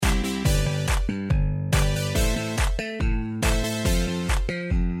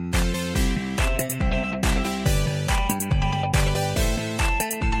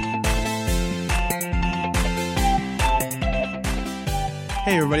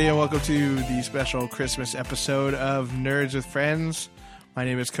Hey everybody, and welcome to the special Christmas episode of Nerds with Friends. My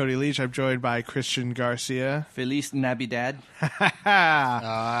name is Cody Leach. I'm joined by Christian Garcia. Feliz Navidad. I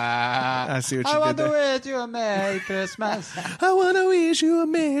see what you did there. wish you a Merry Christmas. I want to wish you a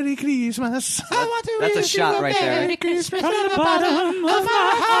Merry Christmas. I want to That's a wish shot you a right there. Merry Christmas from the bottom of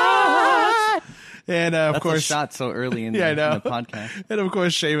my heart. And of That's course, a shot so early in, Yeah, I know. in the podcast. And of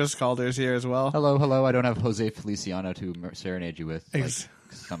course, Seamus Calder's here as well. Hello. I don't have Jose Feliciano to serenade you with. Ex-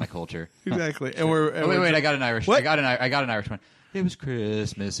 It's not my culture. Exactly. And we're Wait. I got an Irish. What? I got an Irish one. It was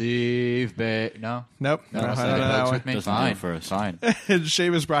Christmas Eve, babe. No. Nope. No, No, no, I say don't the know that folks one. with me. Doesn't Fine. do for us. Fine. And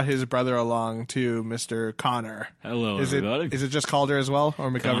Seamus brought his brother along to Mr. Connor. Hello, Is everybody. it just Calder as well,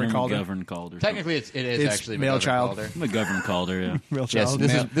 or McGovern Calder? McGovern Calder. Technically, it is It's actually male McGovern child. Calder. McGovern Calder, yeah. Real Yes, child.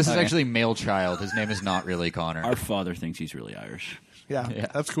 this Male. is Okay. actually male child. His name is not really Connor. Our father thinks he's really Irish. Yeah,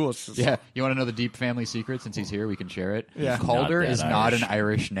 that's cool. It's just, Yeah, you want to know the deep family secret? Since he's here, we can share it. Yeah. Calder Not that is not an Irish.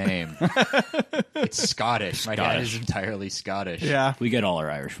 Irish name. It's Scottish. My dad is entirely Scottish. yeah. We get all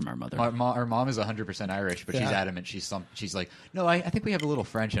our Irish from our mother. Our mom is 100% Irish, but she's Yeah. adamant. She's like, no, I think we have a little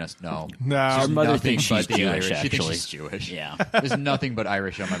French in us. No, No. She's Our mother nothing thinks but she's the Jewish, Irish. She thinks actually. she's Jewish. Yeah. There's nothing but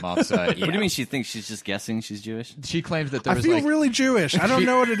Irish on my mom's side. What do you mean she thinks she's just guessing she's Jewish? She claims that there I was feel like really Jewish. I don't She-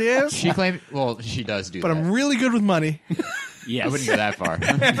 know what it is, she claimed. Well, she does do but that. I'm really good with money. Yes. I wouldn't go that far.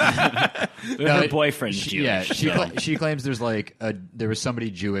 Her boyfriend's Jewish. Yeah, so. she claims there's like there was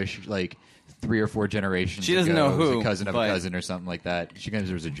somebody Jewish like 3 or 4 generations. She doesn't ago. know It was who, a cousin of a but- cousin or something like that. She claims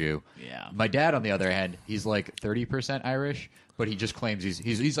there was a Jew. Yeah. My dad, on the other hand, he's like 30% Irish, but he just claims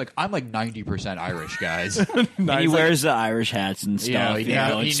he's like, I'm like 90% Irish, guys. And he wears the Irish hats and stuff. Yeah, he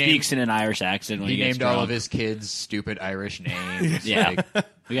named- and he speaks in an Irish accent when he he gets named all drunk. of his kids stupid Irish names. Yeah. Like,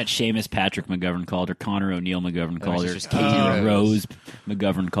 We got Seamus Patrick McGovern Calder, Connor O'Neill McGovern it's Calder, just Katie Katie Rose. Rose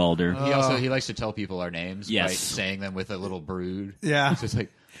McGovern Calder. he likes to tell people our names by Yes. saying them with a little brood. Yeah. It's just like,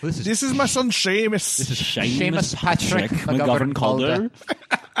 well, This is my son Seamus. Seamus Patrick McGovern Calder.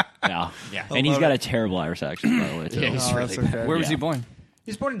 Yeah. Yeah. And he's love got it. a terrible Irish accent, by the way, too. Yeah, he's Oh, really that's bad. okay. Where was Yeah. he born?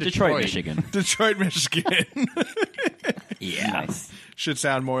 He's born in Detroit, Michigan. Detroit, Michigan. Yeah. Nice. Should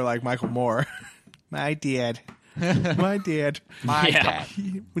sound more like Michael Moore. My dad. My dad. My Yeah.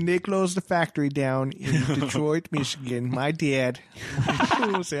 dad. When they closed the factory down in Detroit, Michigan, my dad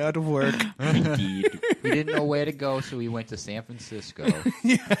was out of work. Indeed. We didn't know where to go, so we went to San Francisco.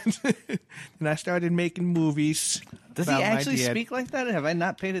 And I started making movies. Does he about my actually dad. speak like that? Have I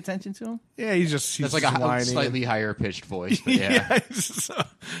not paid attention to him? Yeah, he's just That's like a whiny. slightly higher pitched voice, but yeah. Yeah, he's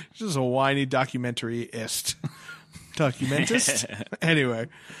just a whiny documentary-ist. Documentist? Anyway.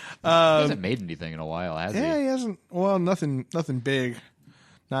 He hasn't made anything in a while, has Yeah, he? he hasn't. Well, nothing big.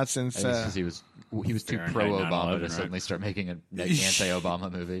 Not I since. guess 'cause he was too Fahrenheit pro-Obama 9/11, to right? suddenly start making an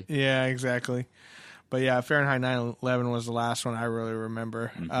anti-Obama movie. Yeah, exactly. But yeah, Fahrenheit 9/11 was the last one I really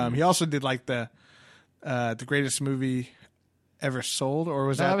remember. Mm-hmm. He also did like the greatest movie ever sold, or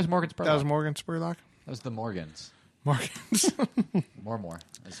was that was Morgan Spurlock. That was Morgan Spurlock. That was the Morgans. Morgans. More,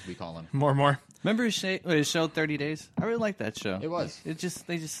 as we call them. more. Remember his show 30 Days? I really liked that show. It was. They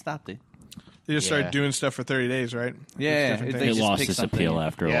just stopped it. They just started Yeah. doing stuff for 30 days, right? Yeah, different they things. It just lost picked its something. appeal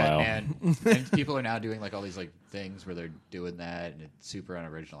after a Yeah, while. and people are now doing like all these like things where they're doing that, and it's super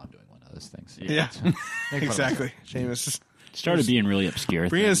unoriginal. I'm doing one of those things. Yeah, Make fun of exactly. Seamus Started being really obscure.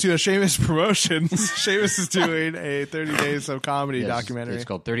 bringing us things. to a Seamus promotion. Seamus is doing a 30 days of comedy Yes, documentary. It's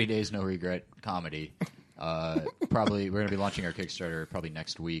called 30 Days No Regret Comedy. Probably we're going to be launching our Kickstarter probably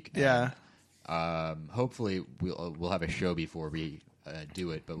next week. Yeah. And, hopefully we'll have a show before we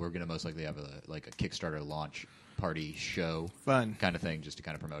do it, but we're going to most likely have a Kickstarter launch party show Fun. kind of thing just to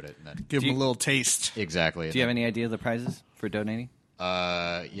kind of promote it. And then Give Do him you- a little taste. exactly. Do you have any idea of the prizes for donating?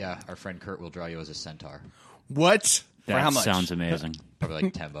 Yeah, our friend Kurt will draw you as a centaur. What? That how much? sounds amazing. Probably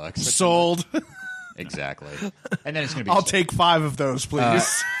like $10. Sold. Exactly. And then it's going to be I'll take 5 of those,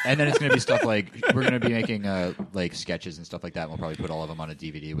 please. and then it's going to be stuff like we're going to be making like sketches and stuff like that. And we'll probably put all of them on a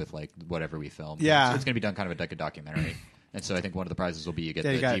DVD with like whatever we film. Yeah. So it's going to be done kind of like a documentary. And so I think one of the prizes will be you get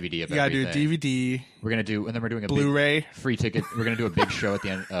Yeah, the you got, DVD of you gotta everything. do DVD, We're going to do, and then we're doing a Blu-ray. big free ticket. We're going to do a big show at the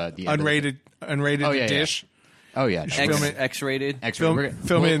end. The end of the- unrated Oh, yeah, dish. Oh yeah. Film it. X-rated. Extra. Film- We're,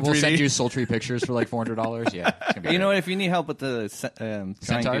 film it in we'll 3D. send you sultry pictures for like $400. Yeah. It's gonna be You know great. what? If you need help with the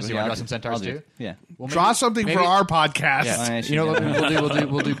Centaurs? You wanna draw some centaurs I'll do too? it. Yeah. Well, Draw maybe- something maybe- for our podcast. Yeah. I You know what actually we'll do?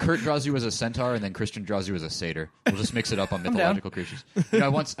 We'll do Kurt draws you as a centaur, and then Christian draws you as a satyr. We'll just mix it up on mythological creatures. You know, I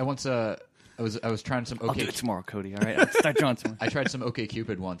once I was trying some I'll do it tomorrow, Cody. All right, I'll start drawing tomorrow. I tried some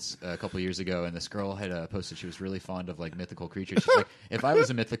OkCupid once a couple years ago, and this girl had posted she was really fond of like mythical creatures. She's like, if I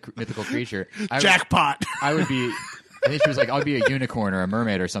was a mythical creature, Jackpot. I would be. I think she was like, I'd be a unicorn or a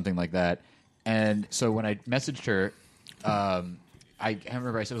mermaid or something like that. And so when I messaged her, I can't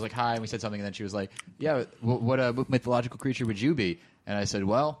remember. I said, it was like, hi, and we said something, and then she was like, yeah, what mythological creature would you be? And I said,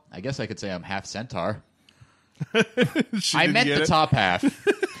 well, I guess I could say I'm half centaur. She I didn't meant get the it. top half.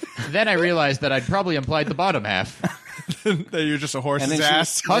 Then I realized that I'd probably implied the bottom half. That you're just a horse's And then she-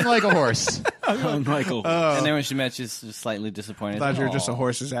 ass. Hung like a horse. Michael. And then when she met, she's just slightly disappointed. Thought you were just a Aw.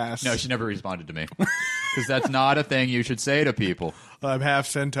 horse's ass. No, she never responded to me. Because that's not a thing you should say to people. I'm half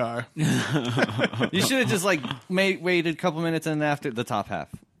centaur. You should have just like waited a couple minutes and after the top half,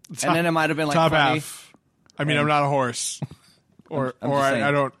 and then it might have been like Top funny, half. I mean, I'm not a horse. Or I'm just saying.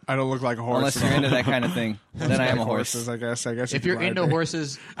 I don't look like a horse. unless you're into that kind of thing. Then I am a horse. Horses, I guess you If could you're ride into me.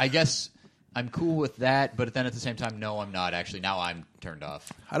 horses, I guess I'm cool with that. But then at the same time, no, I'm not. Actually, now I'm turned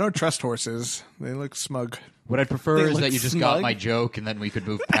off. I don't trust horses. They look smug. What I'd prefer They is look that you just got smug. my joke and then we could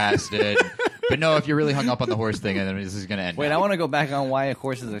move past it. But no, if you're really hung up on the horse thing, then this is going to end. Wait, now. I want to go back on why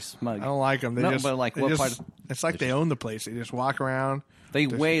horses are smug. I don't like them. They No, just, but, like, they what just- part of- It's like they own the place. They just walk around. They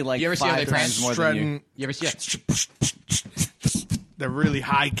weigh like You ever see how 5 they times more than you. strutting. You ever see? They're really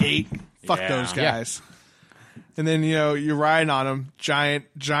high gait. Fuck Yeah. those guys. And then you're riding on them,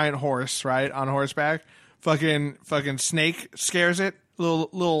 giant horse, right, on horseback. Fucking snake scares it. A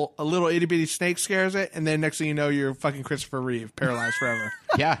little itty bitty snake scares it, and then next thing you know, you're fucking Christopher Reeve, paralyzed forever.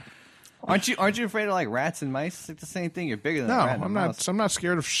 Yeah. Aren't you afraid of like rats and mice? It's like the same thing. You're bigger than No, a rat and a I'm mouse. not. I'm not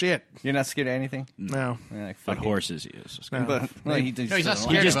scared of shit. You're not scared of anything. No, You're like, But fuck it. horses, yes. No. But no, he No, he's not doesn't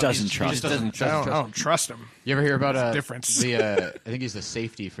scared. like- just of them. doesn't He trust just them. doesn't I trust. don't trust him. You ever hear about difference. the I think he's the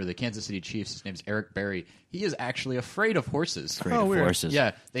safety for the Kansas City Chiefs. His name's Eric Berry. He is actually afraid of horses. Afraid Oh, of weird. horses.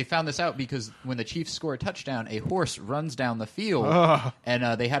 Yeah, they found this out because when the Chiefs score a touchdown, a horse runs down the field, Ugh.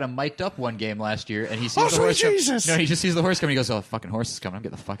 and they had him mic'd up one game last year, and he sees Oh, the sweet horse. Jesus. No, he just sees the horse coming. He goes, "Oh, the fucking horse is coming! I'm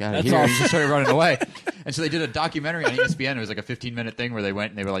getting the fuck out of That's here!" all. And he just started running away. And so they did a documentary on ESPN. It was like a 15-minute thing where they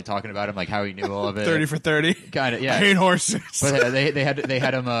went and they were like talking about him, like how he knew all of it. 30 for 30. Kind of, yeah. I hate horses. But they had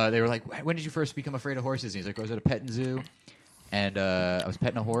him. They were like, "When did you first become afraid of horses?" And he's like, "I was at a petting zoo, and I was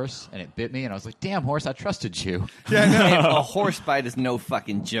petting a horse, and it bit me, and I was like, damn horse, I trusted you.'" Yeah, I know. Hey, a horse bite is no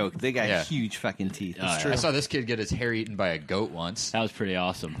fucking joke. They got Yeah. huge fucking teeth. It's I saw this kid get his hair eaten by a goat once. That was pretty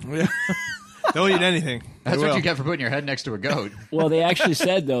awesome. Yeah. They'll eat anything. That's They what will. you get for putting your head next to a goat. Well, they actually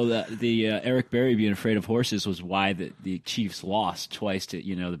said though that the Eric Berry being afraid of horses was why the Chiefs lost twice to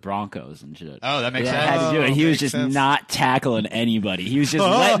the Broncos and shit. Oh, that makes They sense. had to do it. He was Makes just sense. not tackling anybody. He was just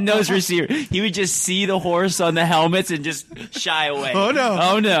letting those receivers. He would just see the horse on the helmets and just shy away. Oh, no.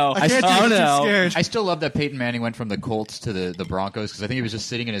 Oh no! I can't do oh it. no! I'm scared. I still love that Peyton Manning went from the Colts to the Broncos because I think he was just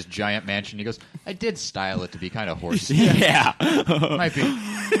sitting in his giant mansion. He goes, "I did style it to be kind of horsey." Yeah. Might be.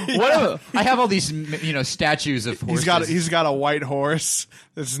 I have all these statues of horses. He's got a white horse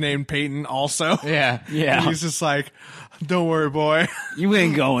that's named Peyton also. Yeah. Yeah. And he's just like, don't worry, boy. You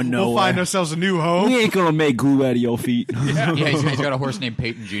ain't going nowhere. We'll find ourselves a new home. We ain't gonna make glue out of your feet. Yeah, he's got a horse named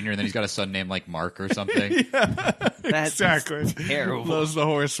Peyton Jr. and then he's got a son named like Mark or something. That's Exactly. terrible. Loves the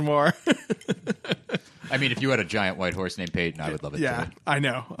horse more. I mean, if you had a giant white horse named Peyton, I would love it Yeah, too. I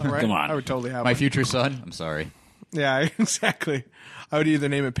know. All right? Come on. I would totally have My one. future son, I'm sorry. Yeah, exactly. I would either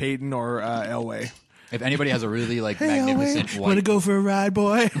name it Peyton or Elway. If anybody has a really magnificent Want to white, go for a ride,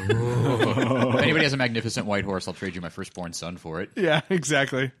 boy? if anybody has a magnificent white horse, I'll trade you my firstborn son for it. Yeah,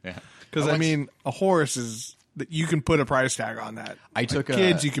 exactly. Yeah, Because I I once- mean, a horse is that you can put a price tag on that. I took a-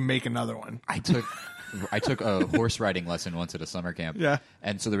 kids. You can make another one. I took a horse riding lesson once at a summer camp. Yeah.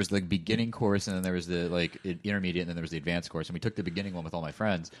 And so there was the beginning course, and then there was the intermediate, and then there was the advanced course. And we took the beginning one with all my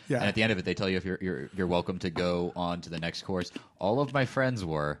friends. Yeah. And at the end of it, they tell you if you're welcome to go on to the next course. All of my friends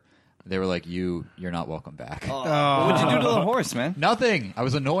were. They were like, you're not welcome back. What would you do to the horse, man? Nothing. I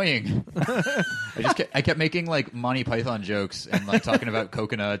was annoying. I kept making like Monty Python jokes and like talking about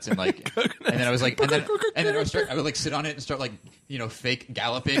coconuts and like, and then I was like, and then I would like sit on it and start like fake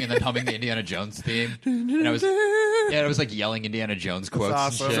galloping and then humming the Indiana Jones theme. And I was like yelling Indiana Jones quotes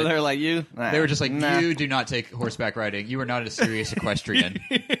awesome. and So shit. they're like you. Nah, They were just like, nah. you do not take horseback riding. You are not a serious equestrian.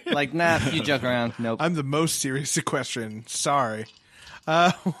 Like, nah, you joke around. Nope. I'm the most serious equestrian. Sorry.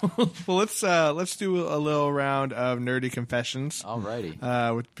 Well, let's do a little round of nerdy confessions.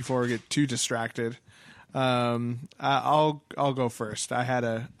 Alrighty. Before we get too distracted. I'll go first. I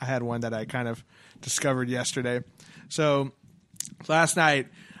had one that I kind of discovered yesterday. So last night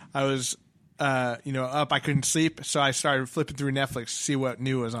I was up. I couldn't sleep, so I started flipping through Netflix to see what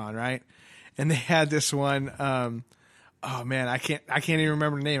new was on. Right, and they had this one oh man, I can't even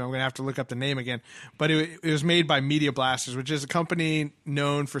remember the name. I'm gonna have to look up the name again. But it was made by Media Blasters, which is a company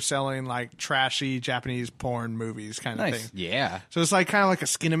known for selling like trashy Japanese porn movies kind of Nice. thing. Yeah. So it's like kind of like a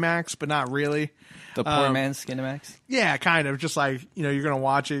Skinamax, but not really. The poor man's Skinamax. Yeah, kind of. Just like, you're going to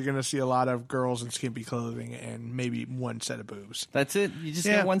watch it, you're going to see a lot of girls in skimpy clothing and maybe one set of boobs. That's it. You just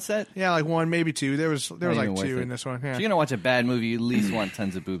Yeah. get one set. Yeah, like one, maybe two. There was Not like even worth two it. in this one. If Yeah. you're gonna watch a bad movie, you at least want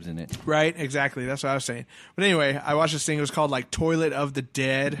tons of boobs in it. Right, exactly. That's what I was saying. But anyway, I watched this thing. It was called like Toilet of the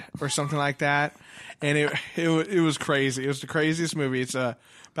Dead or something like that, and it was crazy. It was the craziest movie. It's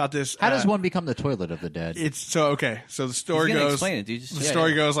about this. How does one become the toilet of the dead? It's so okay. So the story He's gonna goes. explain it, dude. Just- the yeah,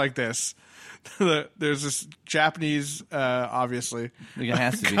 story yeah. goes like this. There's this Japanese, obviously, It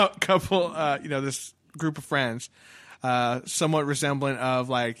has to be. couple. This group of friends, somewhat resemblant of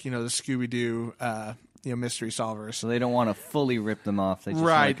like the Scooby Doo. Mystery solvers. So they don't want to fully rip them off. They just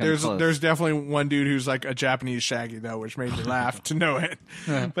wanna Right. come There's close. there's definitely one dude who's like a Japanese Shaggy though, which made me laugh to know it.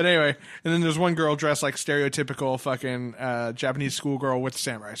 But anyway, and then there's one girl dressed like stereotypical fucking Japanese schoolgirl with a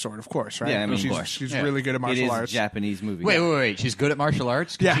samurai sword, of course, right? Yeah, I mean, she's, of course. she's Yeah. really good at It martial is arts. a Japanese movie. Wait. She's good at martial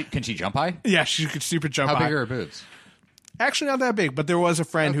arts? Yeah. Can she jump high? Yeah, she could super jump How high. big are her boobs? Actually, not that big, but there was a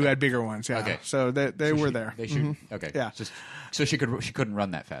friend who had bigger ones. Yeah, Okay. so they were there. They shoot. Okay. Yeah. Just so she couldn't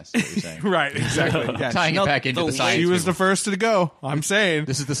run that fast. Is what you're saying. Right, exactly. Yeah, Tying No, it back into the the way- science. she was the people. first to go. I'm saying.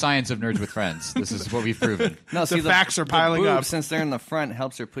 This is the science of Nerds with Friends. This is what we've proven. No, see, facts are piling the up. boobs, since they're in the front,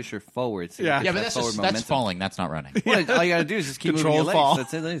 helps her push her forward. So you Yeah. get Yeah, but that that's forward just, momentum. that's falling. That's not running. Well, all you gotta do is just keep moving your Controlled legs. fall.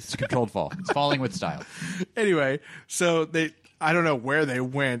 That's it. It's a controlled fall. It's falling with style. Anyway, so I don't know where they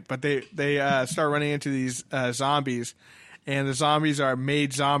went, but they start running into these zombies, and the zombies are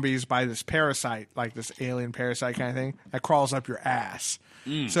made zombies by this parasite, like this alien parasite kind of thing that crawls up your ass.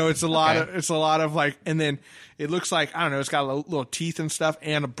 So it's a lot of like, and then it looks like, I don't know, it's got little teeth and stuff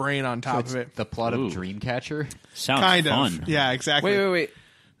and a brain on top of it. The plot of Dreamcatcher. Sounds Kind fun. of, yeah, exactly. Wait.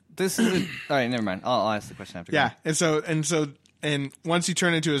 This is all right. Never mind. I'll ask the question after. Yeah, and once you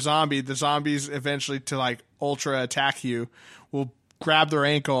turn into a zombie, the zombies eventually to like ultra attack you will grab their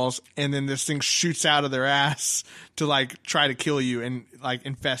ankles, and then this thing shoots out of their ass to like try to kill you and like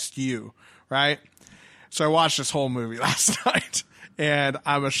infest you, right? So I watched this whole movie last night, and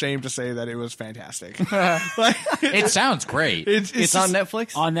I'm ashamed to say that it was fantastic. Like, It sounds great. It's on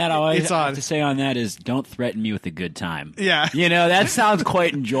Netflix. On that, all I It's on. have to say on that is don't threaten me with a good time. Yeah. That sounds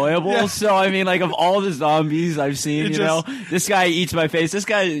quite enjoyable. Yeah. So, I mean, like, of all the zombies I've seen, It you just- know, this guy eats my face. This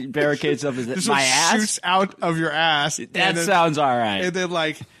guy barricades up this my one ass. shoots out of your ass. That and then, sounds all right. And then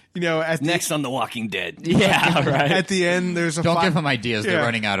like at Next on The Walking Dead. Yeah, right. at the end there's a Don't fight. give them ideas. Yeah. They're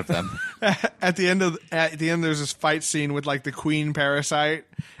running out of them. At the end there's this fight scene with like the queen parasite,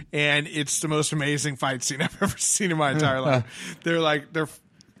 and it's the most amazing fight scene I've ever seen in my entire life. They're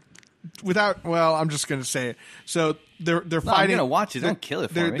without, well, I'm just gonna say it. So they're No, I'm fighting. gonna watch it. Don't kill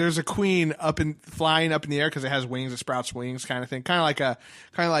it for me. There's a queen flying up in the air because it has wings. It sprouts wings, kind of thing. Kind of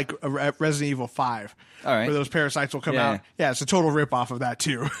like a Resident Evil 5. All right. Where those parasites will come Yeah. out. Yeah, it's a total rip off of that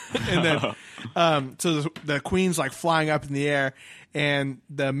too. And then, so the queen's like flying up in the air, and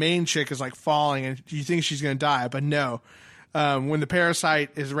the main chick is like falling, and you think she's gonna die, but no. When the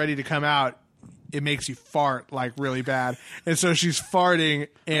parasite is ready to come out, it makes you fart like really bad, and so she's farting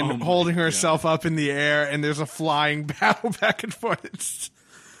and holding herself up in the air, and there's a flying battle back and forth. It's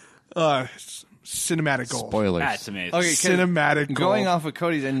cinematic gold. Spoilers. That's amazing. Okay, 'cause Cinematic gold. Going off of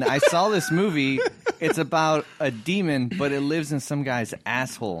Cody's, and I saw this movie. It's about a demon, but it lives in some guy's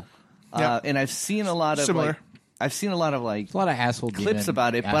asshole. Yep. And I've seen a lot of Similar. like, I've seen a lot of like a lot of asshole clips demon,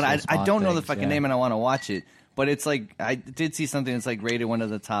 about it, but asshole I spawn don't know the things, fucking yeah. name, and I want to watch it. But it's like I did see something that's like rated one of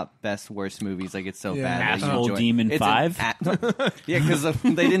the top best worst movies. Like it's so Yeah. bad. that you Asshole enjoy it. Demon It's 5? Yeah, because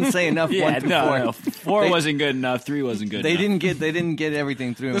they didn't say enough. Yeah, 1 through 4. no. 4 wasn't good enough. 3 wasn't good They enough. didn't get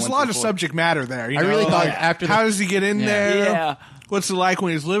everything through. in There's a 1 lot through of 4. subject matter there. You I really know? thought Like, after the- how does he get in Yeah. there? Yeah. What's it like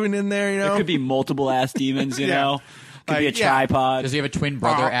when he's living in there? You know, There could be multiple ass demons, you Yeah. know? Could be a Like, yeah. tripod. Does he have a twin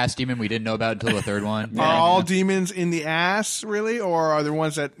brother Oh. ass demon we didn't know about until the third one? Are all demons in the ass, really, or are there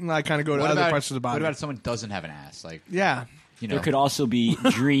ones that like kind of go to What other about, parts of the body? What about if someone doesn't have an ass? Like, Yeah, you know, There could also be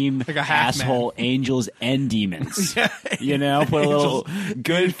dream Like a half man. asshole angels and demons. You know, put a little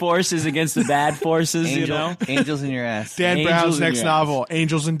good forces against the bad forces, you know? Angels in your ass. Dan Angels Brown's in next your novel,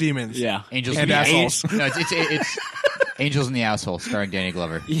 Angels and Demons. Yeah. Angels And in the assholes. No, it's Angels in the Asshole, starring Danny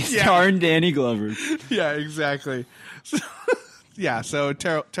Glover. Starring Danny Glover. Yeah, exactly. So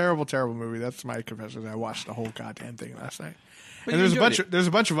terrible movie. That's my confession. I watched the whole goddamn thing last night. But And you there's enjoyed there's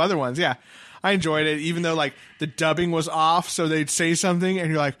a bunch of other ones. Yeah, I enjoyed it, even though like the dubbing was off. So they'd say something, and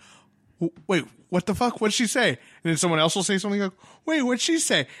you're like, wait, what the fuck? What'd she say? And then someone else will say something like, wait, what'd she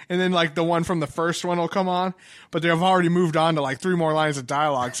say? And then like the one from the first one will come on, but they've already moved on to like 3 more lines of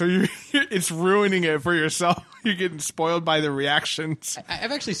dialogue. So it's ruining it for yourself. You're getting spoiled by the reactions.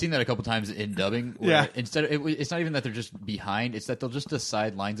 I've actually seen that a couple times in dubbing. Where Yeah. Instead, it's not even that they're just behind; it's that they'll just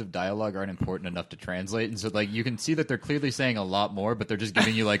decide lines of dialogue aren't important enough to translate, and so like you can see that they're clearly saying a lot more, but they're just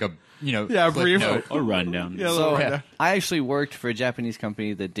giving you like a a clip brief. note. Or rundown. Yeah, a So little rundown. I actually worked for a Japanese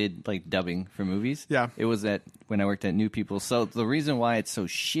company that did like dubbing for movies. Yeah. It was when I worked at New People. So the reason why it's so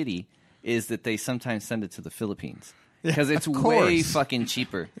shitty is that they sometimes send it to the Philippines. Because it's way fucking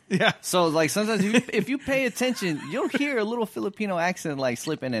cheaper. Yeah. So like sometimes if you pay attention, you'll hear a little Filipino accent like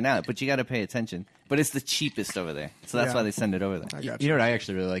slip in and out, but you got to pay attention. But it's the cheapest over there, so that's Yeah. why they send it over there. I got You you. know what I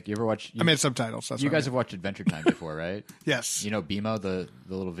actually really like? You ever watch? I made subtitles. That's You what I guys meant. have watched Adventure Time before, right? Yes. You know BMO, the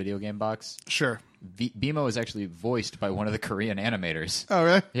little video game box. Sure. BMO is actually voiced by one of the Korean animators. Oh,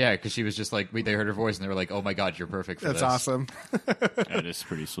 really? Yeah, because she was just like they heard her voice and they were like, "Oh my god, you're perfect for That's this." awesome. That is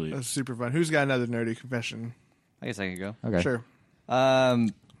pretty sweet. That's super fun. Who's got another nerdy confession? I guess I could go. Okay, Sure.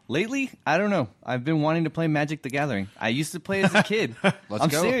 Lately, I don't know. I've been wanting to play Magic the Gathering. I used to play as a kid. Let's I'm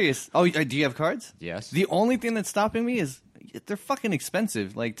go. serious. Oh, do you have cards? Yes. The only thing that's stopping me is they're fucking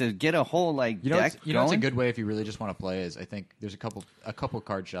expensive. Like to get a whole like You know, deck you know, it's a going. good way if you really just want to play. Is I think there's a couple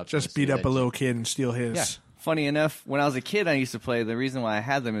card shops. Just beat up a little kid and steal his. Yeah. Funny enough, when I was a kid, I used to play. The reason why I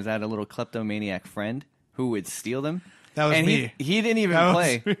had them is I had a little kleptomaniac friend who would steal them. That was and me. He didn't even That was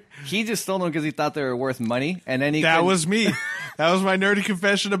play. me. He just stole them because he thought they were worth money, and then he That couldn't- was me. That was my nerdy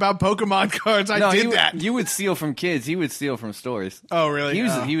confession about Pokemon cards. I No, did he would- that. You would steal from kids. He would steal from stores. Oh, really? He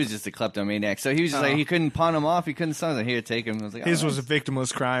was Oh. he was just a kleptomaniac. So he was just like he couldn't pawn them off. He couldn't sell them. Like, here, take them. I was like, His "Oh, was a nice."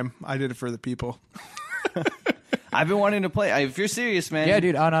 victimless crime. I did it for the people. I've been wanting to play. If you're serious, man. Yeah,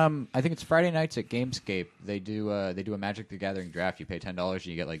 dude. On I think it's Friday nights at Gamescape. They do a Magic the Gathering draft. You pay $10 and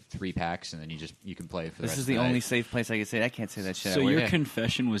you get like 3 packs, and then you can play for the This rest is of the night. only safe place I can say. I can't say that shit. So at work. your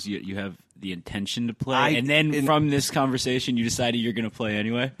confession was you have the intention to play, I- and then in- from this conversation you decided you're going to play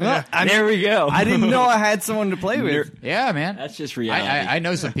anyway. Well, There we go. I didn't know I had someone to play with. Yeah, man. That's just reality. I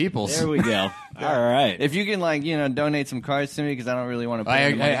know some people. There we go. All right. If you can, like, donate some cards to me because I don't really want to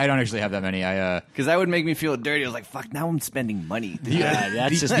pay I don't actually have that many. because that would make me feel dirty. I was like, fuck, now I'm spending money. Yeah,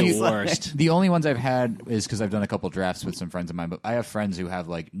 that's just the worst. The only ones I've had is because I've done a couple drafts with some friends of mine. But I have friends who have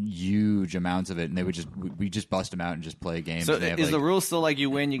like huge amounts of it, and they would we just bust them out and just play games. So They have, is like, the rule still like you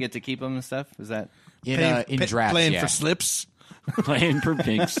win, you get to keep them and stuff? Is that? in drafts? Playing yeah. for slips. Playing for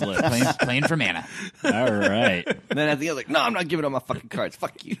pink slips. playing for mana. All right. And then at the end, like, no, I'm not giving up my fucking cards.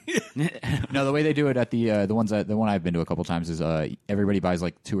 Fuck you. No, the way they do it at the one I've been to a couple times is everybody buys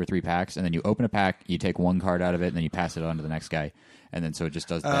like 2 or 3 packs, and then you open a pack, you take 1 card out of it, and then you pass it on to the next guy, and then so it just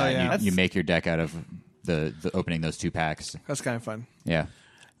does that. yeah. You make your deck out of the opening those 2 packs. That's kind of fun. Yeah.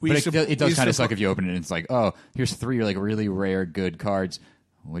 We But used it to- it we does used kind to of suck pl- if you open it and it's like, oh, here's 3 like really rare good cards.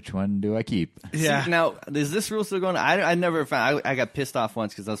 Which one do I keep? Yeah. See, now, is this rule still going? I never found. I got pissed off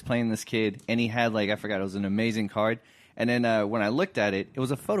once because I was playing this kid and he had I forgot, it was an amazing card. And then when I looked at it, it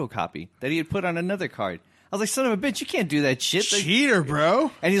was a photocopy that he had put on another card. I was like, son of a bitch, you can't do that shit. Cheater, bro.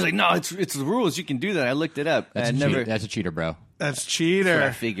 And he's like, no, it's the rules. You can do that. I looked it up. That's, I a never. cheater. That's a cheater, bro. That's cheater. what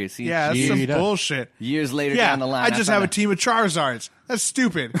I figured. See, yeah, that's some cheater. bullshit. years later Yeah, down the line, I just found have a out- team of Charizards. That's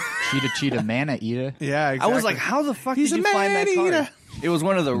stupid. Cheetah, mana eater. Yeah, I exactly. was like, how the fuck He's did a you find that man-eater. card? It was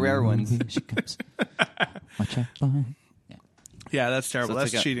one of the rare ones. She comes. Watch out behind. Yeah, that's terrible. So That's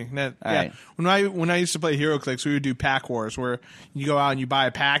it's like a- cheating. That, All yeah. right. When I used to play HeroClix, we would do pack wars where you go out and you buy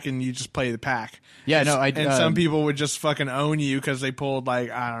a pack and you just play the pack. Yeah, no, And some people would just fucking own you because they pulled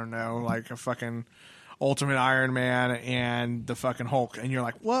I don't know, like a fucking Ultimate Iron Man and the fucking Hulk, and you're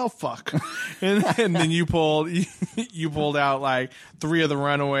like, well, fuck. and then you pulled out like 3 of the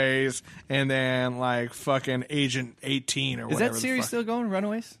Runaways, and then like fucking Agent 18 or Is whatever. that the series fuck. still going?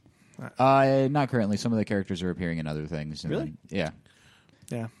 Runaways? not currently. Some of the characters are appearing in other things. And Really? then- yeah.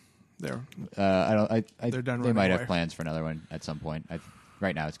 Yeah, there. I don't. They're done They running might away. have plans for another one at some point.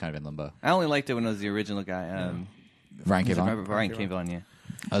 Right now, it's kind of in limbo. I only liked it when it was the original guy. Brian K. Remember Vaughan. Brian K. Vaughan, yeah.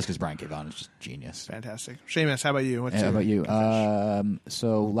 That's because Brian K. Vaughan is just genius. Fantastic. Seamus, how about you? What's How your about you? confession?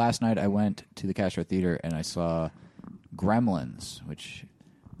 So last night I went to the Castro Theater and I saw Gremlins, which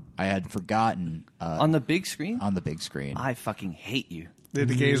I had forgotten On the big screen? on the big screen. I fucking hate you. Did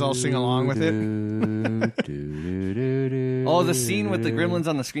the gays all sing along with it? Oh, the scene with the gremlins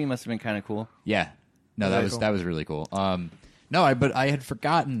on the screen must have been kind of cool. Yeah, no, Very that was cool. that was really cool. But I had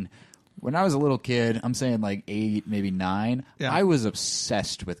forgotten when I was a little kid. I'm saying like 8, maybe 9. Yeah. I was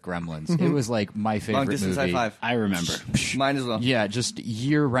obsessed with Gremlins. It was like my Long favorite distance movie. high five. I remember. Mine as well. Yeah, just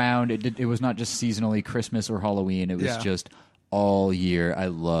year round. It was not just seasonally Christmas or Halloween. It was Yeah. just all year. I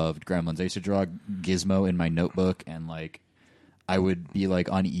loved Gremlins. I used to draw Gizmo in my notebook, and like I would be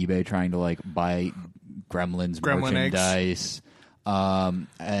like on eBay trying to like buy Gremlins Gremlin merchandise.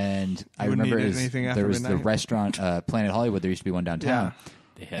 And I remember there was the restaurant Planet Hollywood. There used to be one downtown,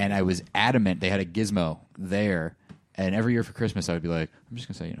 and I was adamant they had a Gizmo there. And every year for Christmas, I would be like, I'm just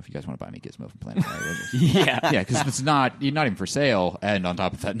going to say, if you guys want to buy me Gizmo from Planet Hollywood. Yeah. Yeah, because it's not even for sale, and on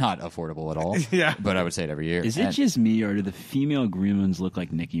top of that, not affordable at all. Yeah. But I would say it every year. Is it just me, or do the female Gremlins look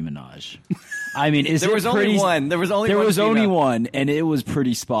like Nicki Minaj? I mean, There was only one. There was only one, and it was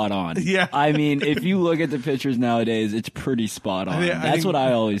pretty spot on. Yeah. I mean, if you look at the pictures nowadays, it's pretty spot on. That's what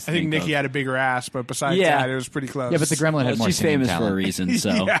I always think. I think Nikki of. had a bigger ass, but besides Yeah. that, it was pretty close. Yeah, but the Gremlin had more she's singing famous talent. for a reason,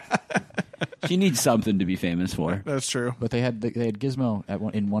 so Yeah. she needs something to be famous for. That's true. But they had Gizmo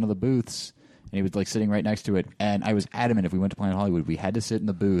in one of the booths, and he was like sitting right next to it. And I was adamant if we went to Planet Hollywood, we had to sit in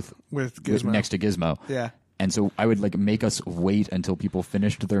the booth With Gizmo. next to Gizmo. Yeah. And so I would like make us wait until people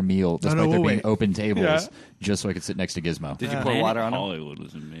finished their meal, despite there we'll being wait. open tables, Yeah. just so I could sit next to Gizmo. Did you pour water on them? Hollywood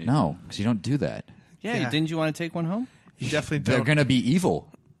was amazing. No, because you don't do that. Yeah, didn't you want to take one home? You definitely They're don't. going to be evil.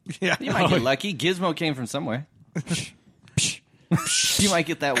 Yeah. You might get lucky. Gizmo came from somewhere. You might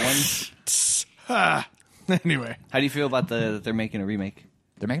get that one. Anyway. How do you feel about they're making a remake?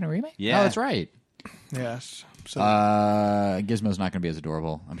 They're making a remake? Yeah. Oh, that's right. Yes. So Gizmo's not going to be as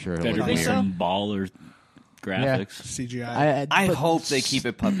adorable. I'm sure it'll Better look be weird. some baller graphics. CGI. I but- hope they keep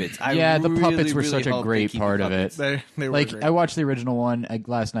it puppets. the puppets were really such a hope they great keep part of it. puppets. They were Like great. I watched the original one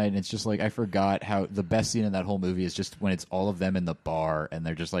last night, and it's just like I forgot how the best scene in that whole movie is just when it's all of them in the bar, and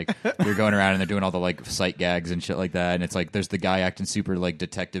they're just like they're going around and they're doing all the like sight gags and shit like that, and it's like there's the guy acting super like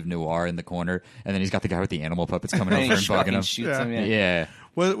detective noir in the corner, and then he's got the guy with the animal puppets coming And over he and bugging him. shoots Yeah. him. Yeah,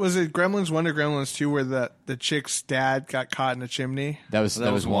 Was it Gremlins 1 or Gremlins 2 where the chick's dad got caught in a chimney? that was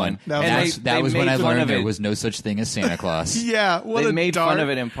was one. one. That was And one. that They was when made I fun learned of there it. was no such thing as Santa Claus. Yeah. What They a made dark... fun of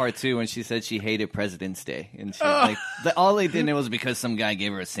it in part 2 when she said she hated President's Day, and she, like all they did it was because some guy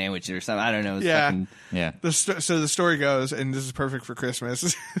gave her a sandwich or something. I don't know. It was Yeah. fucking, Yeah, So the story goes, and this is perfect for Christmas,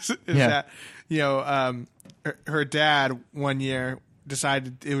 is Yeah. that her dad one year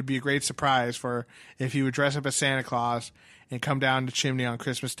decided it would be a great surprise for if he would dress up as Santa Claus and come down the chimney on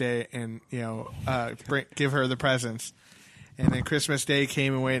Christmas Day and give her the presents. And then Christmas Day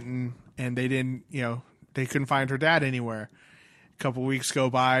came and went, and they didn't they couldn't find her dad anywhere. A couple weeks go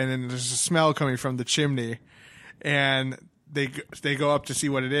by, and then there's a smell coming from the chimney, and they go up to see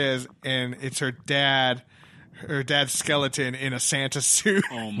what it is, and it's her dad's skeleton in a Santa suit.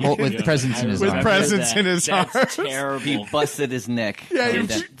 Oh my Well, with God. presents in I his remember arms. presents in his That's arms. terrible. he busted his neck. Yeah, And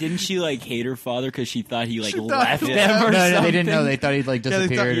he- Didn't she like hate her father because she thought he like She thought left he them left. or no, something? they didn't know. They thought he'd like Yeah, they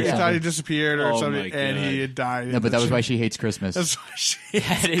disappeared thought or he something. disappeared or Oh something, my and God. he had died. No, but that was why she hates Christmas. That's why she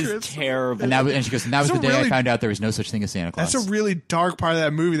That is Christmas. terrible. And she goes, and that was That's the a day I really- found out there was no such thing as Santa Claus. That's a really dark part of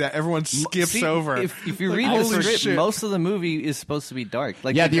that movie that everyone skips See, over. If you Like, read the holy script, shit. most of the movie is supposed to be dark.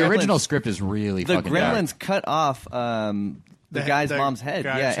 Like yeah, the Gremlins- original script is really The fucking Gremlins dark. cut off the guy's the mom's head,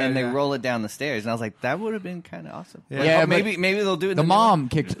 guy's yeah, head, and they yeah. roll it down the stairs, and I was like, that would have been kind of awesome. Yeah. Like, Yeah, oh, but maybe they'll do it. In The new mom one.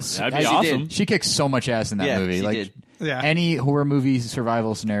 kicked. That'd be She awesome. did. She kicked so much ass in that Yeah, movie. she Like did. Yeah. any horror movie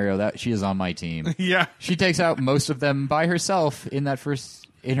survival scenario, that she is on my team. Yeah. She takes out most of them by herself in her first.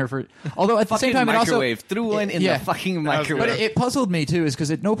 Although at the same time, microwave it also threw one in yeah. the fucking was microwave. But it puzzled me too, is because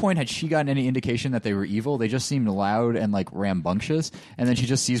at no point had she gotten any indication that they were evil. They just seemed loud and like rambunctious, and then she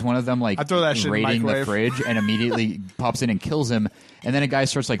just sees one of them like I'd throw that shit in the raiding the microwave. fridge and immediately pops in and kills him. And then a guy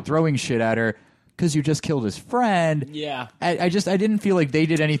starts like throwing shit at her because you just killed his friend. Yeah. I didn't feel like they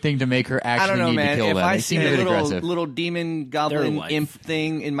did anything to make her I actually don't know, need man. to kill If them. I They see seemed a a bit little aggressive. little demon Their goblin life. imp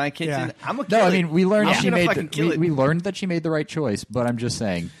thing in my kitchen, Yeah. I'm gonna kill No, I it. mean we learned I'm she gonna made fucking kill it. we learned that she made the right choice. But I'm just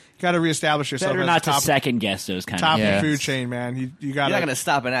saying, Got to reestablish yourself Better as not to top, second guess those kind top of of Yeah. the food chain, man. You got You're not to gonna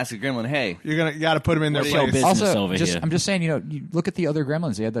stop and ask a gremlin, hey. you got to put them in their What do you- place. Show business also, over just, here. I'm just saying, you look at the other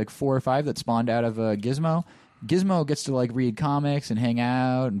Gremlins. They had like 4 or 5 that spawned out of Gizmo. Gizmo gets to like read comics and hang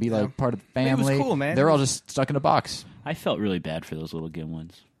out and be like part of the It was family. cool, man. They're all just stuck in a box. I felt really bad for those little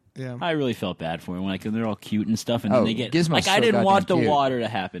gremlins. Yeah. I really felt bad for them. Like, they're all cute and stuff, and Oh, then they get Gizmo's like I so didn't want the goddamn cute. water to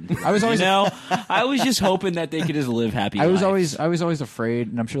happen. I was always- you know, I was just hoping that they could just live happy. I was lives. always afraid,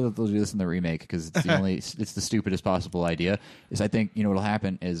 and I'm sure that they'll do this in the remake because it's it's the stupidest possible idea. Is I think what'll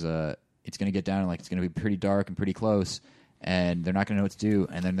happen is it's going to get down and like it's going to be pretty dark and pretty close, and they're not going to know what to do,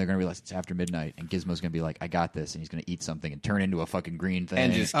 and then they're going to realize it's after midnight, and Gizmo's going to be like, I got this, and he's going to eat something and turn into a fucking green thing.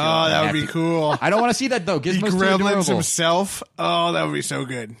 And just Oh, that would be Happy- cool. I don't want to see that though. He Gizmo's too gremlins adorable. himself. Oh, that would be so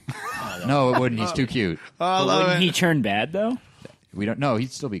good. No, it wouldn't. He's too cute. Oh, I But love wouldn't it. he turn bad though? We don't know.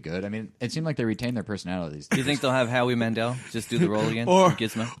 He'd still be good. I mean, it seemed like they retained their personalities. Do you think they'll have Howie Mandel just do the role again? Or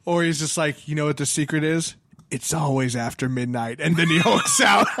Gizmo? or he's just like, you know what the secret is? it's always after midnight, and then he hulks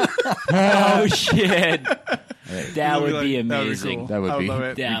out. Oh shit! That would be That'd be amazing. cool. That I would be love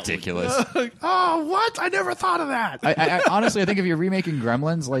it. That would- ridiculous. Oh, what? I never thought of that. I honestly, I think if you're remaking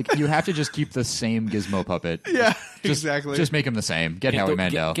Gremlins, like you have to just keep the same Gizmo puppet. Yeah, Just, exactly. Just make him the same. Get Howie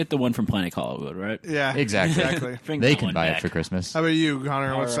Mandel. Get the one from Planet Hollywood, right? yeah, Exactly. exactly. Bring They that can one buy back. it for Christmas. How about you,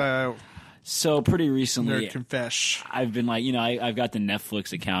 Connor? What's So pretty recently, nerd confess? I've been like, I've got the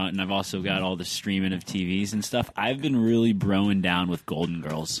Netflix account, and I've also got all the streaming of TVs and stuff. I've been really broing down with Golden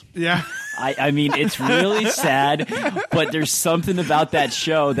Girls. Yeah, I mean, it's really sad, but there's something about that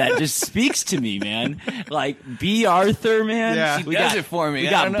show that just speaks to me, man. Like B. Arthur, man. Yeah. She does it for me. We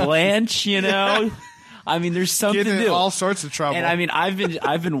I got don't know. Blanche, I mean, there's something get in new. all sorts of trouble. And I mean, I've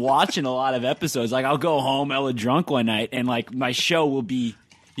been watching a lot of episodes. Like, I'll go home hella drunk one night, and like my show will be,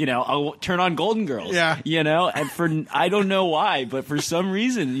 I'll turn on Golden Girls. Yeah. And I don't know why, but for some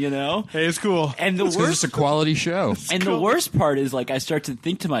reason, hey, it's cool. And the Because worst it's a quality show. and the worst part is, like, I start to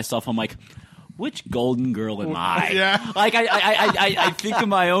think to myself, I'm like, which Golden Girl am I? Yeah. Like, I think of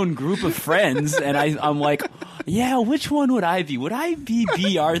my own group of friends, and I'm like, yeah, which one would I be? Would I be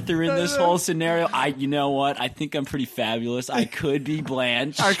B. Arthur in this whole scenario? You know what? I think I'm pretty fabulous. I could be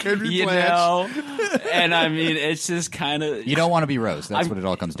Blanche. I could be you Blanche. know? And I mean, it's just kind of. You don't want to be Rose. That's I'm- what it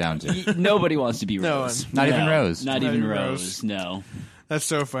all comes down to. Nobody wants to be No Rose. one. Not even Rose. Not even Rose. No. That's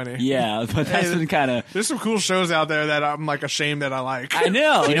so funny. Yeah, but that's been kind of. There's some cool shows out there that I'm like ashamed that I like. I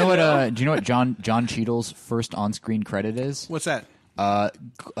know. Do you know what? Do you know what John Cheadle's first on-screen credit is? What's that?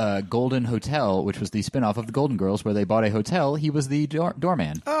 Golden Hotel, which was the spin-off of the Golden Girls, where they bought a hotel. He was the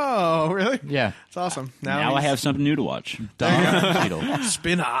doorman. Oh, really? Yeah, It's awesome. Now I have something new to watch. Don Cheadle.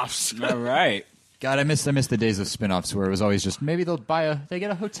 spin-offs. All right. God, I miss the days of spin-offs where it was always just maybe they get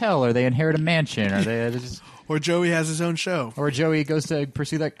a hotel or they inherit a mansion or they just, Or Joey has his own show. or Joey goes to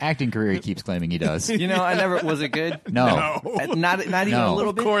pursue that acting career he keeps claiming he does. I never was it good? No. Not even No. a little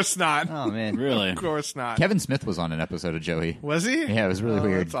Of bit. course not. Oh man, Really? Of course not. Kevin Smith was on an episode of Joey. Was he? Yeah, it was really Oh,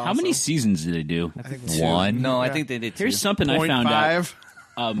 weird. that's awesome. How many seasons did they do? I think One. No, I think they did. Here's two. something I found out. 0.5.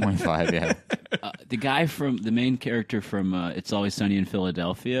 0.5, yeah. The guy from the main character from It's Always Sunny in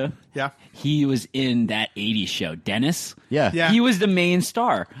Philadelphia. Yeah. He was in that '80s show, Dennis. Yeah. Yeah. He was the main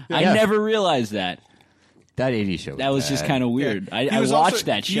star. I Yeah. never realized that. That 80s show. That was just kind of weird. He I was watched also-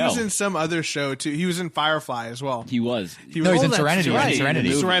 that show. He was in some other show too. He was in Firefly as well. He was. He No, he's in that's Serenity. right. He's in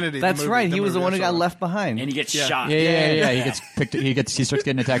Serenity. Serenity. the That's movie- right. He was the movie, one who that's got right. left behind. And he gets Yeah. shot. Yeah. He gets picked. He starts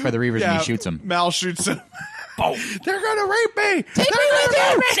getting attacked by the Reavers and Yeah, he shoots him. Mal shoots him. Oh. They're gonna rape me.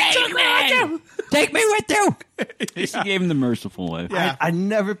 Take me with you. He gave him the merciful way. Yeah. I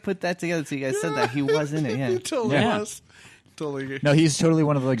never put that together until you guys said that. He was in it. He Yeah. totally Yeah. was. Totally. No, he's totally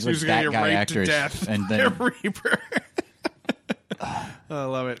one of those He like was gonna that get guy raped actors. to death. And then Reaper. I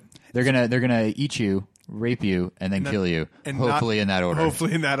love it. they're gonna eat you, rape you, and then kill you. And Hopefully not- in that order.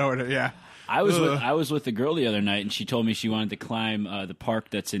 Hopefully in that order. Yeah. I was with a girl the other night, and she told me she wanted to climb the park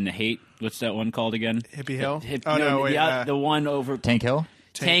that's in the Haight. What's that one called again? Hippie Hill? No, Oh, no, wait, the one over Tank Hill.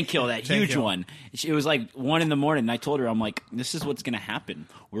 Tank Hill, that Tank huge Hill. one. It was like 1 a.m, and I told her, I'm like, this is what's going to happen.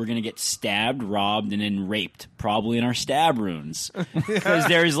 We're going to get stabbed, robbed, and then raped, probably in our stab runes. Because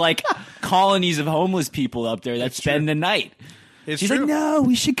there's like colonies of homeless people up there that spend the night. It's She's true. like, no,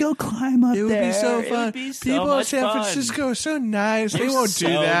 we should go climb up It would there. be so It fun. would be so People in much San fun. Francisco are so nice. They They're won't so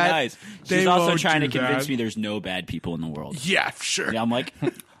do that. Nice. They She's also won't trying to do convince that. me there's no bad people in the world. Yeah, sure. Yeah, I'm like,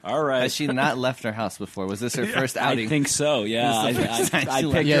 all right. Has she not left her house before? Was this her first outing? I think so, yeah. This is the first time I she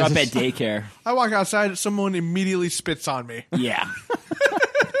picked left. her Yeah, up this at daycare. I walk outside, someone immediately spits on me. Yeah.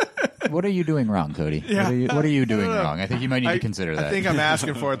 What are you doing wrong, Cody? Yeah. What are you doing know. wrong? I think you might need to consider that. I think I'm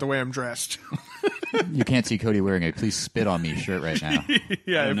asking for it the way I'm dressed. You can't see Cody wearing a "Please spit on me" shirt right now.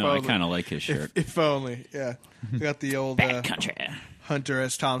 Yeah, I if know, I only. kind of like his shirt. If only. Yeah. I got the old Country. Hunter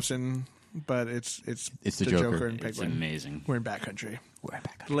S. Thompson, but it's the Joker. and It's Penguin. amazing. We're in Backcountry.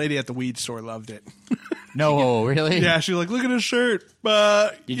 The lady at the weed store loved it. No, really? Yeah, she was like, look at his shirt.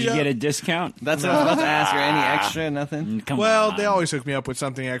 But Did you get a discount? That's what I was about to ask her. Any extra? Nothing? Come Well, on. they always hook me up with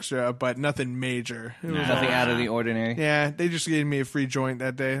something extra, but nothing major. It was Nothing out of the ordinary. Yeah, they just gave me a free joint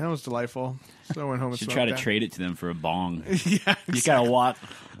that day. That was delightful. So I went home and should smoked try to that. trade it to them for a bong. Yeah, You gotta walk.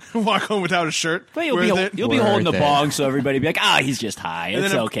 walk home without a shirt. But you'll Worth be it. you'll be Worth holding the it. bong, so everybody be like, he's just high. And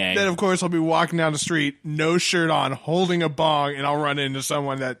It's then, okay. Then of course I'll be walking down the street, no shirt on, holding a bong, and I'll run into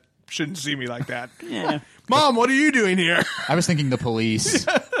someone that shouldn't see me like that. Yeah. Mom, what are you doing here? I was thinking the police.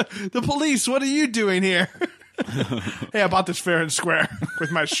 The police, what are you doing here? Hey, I bought this fair and square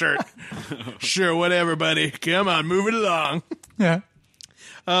with my shirt. Sure, whatever, buddy. Come on, move it along. Yeah.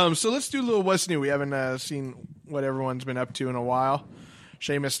 So let's do a little what's new. We haven't seen what everyone's been up to in a while.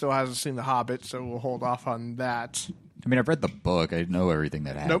 Seamus still hasn't seen The Hobbit, so we'll hold off on that. I mean, I've read the book. I know everything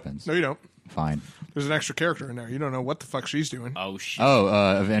that Nope. happens. No, you don't. Fine. There's an extra character in there. You don't know what the fuck she's doing. Oh shit!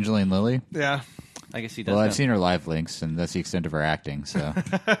 Oh, Evangeline Lilly? Yeah. I guess he does. Well, I've know. seen her live links, and that's the extent of her acting, so.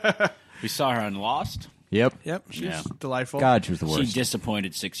 We saw her on Lost. Yep. Yep. She's Yeah. delightful. God, she was the She worst.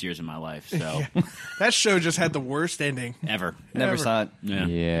 disappointed 6 years of my life. So That show just had the worst ending. ever. Never Ever. saw it. Yeah.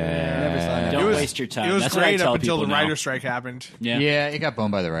 Yeah. Never saw it. Don't It was- waste your time. It was That's what I great tell up until people the now. writer strike happened. Yeah. Yeah, it got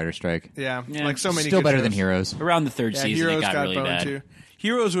boned by the writer strike. Yeah. Yeah. Like so many Still good better shows. than Heroes. Around the third Yeah, season, Heroes it got really boned bad. too.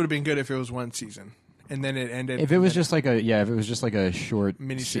 Heroes would have been good if it was one season. And then it ended. If it was just like a short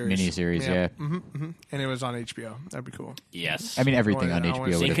miniseries. yeah. And it was on HBO. That'd be cool. Yes. I mean, everything I on wanna HBO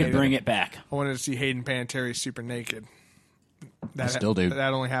see would they have could been bring it back. I wanted to see Hayden Panettiere super naked. That still do.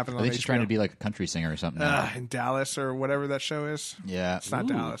 That only happened I on think HBO. she's trying to be like a country singer or something. In Dallas or whatever that show is. Yeah. It's not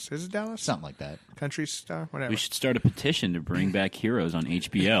Dallas. Is it Dallas? Something like that. Country Star? Whatever. We should start a petition to bring back Heroes on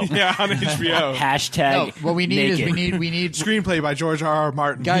HBO. Yeah, on HBO. Hashtag. No, what we need naked. is we need Screenplay by George R.R.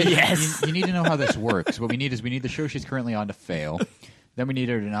 Martin. guys. Yes. You need to know how this works. What we need is the show she's currently on to fail. Then we need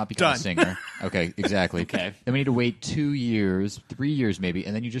her to not become Done. a singer. Okay, exactly. Okay. Then we need to wait 2 years, 3 years maybe,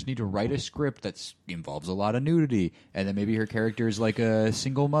 and then you just need to write a script that involves a lot of nudity, and then maybe her character is like a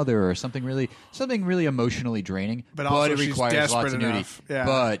single mother or something really emotionally draining. But also it she's requires lots desperate of nudity. enough. Yeah.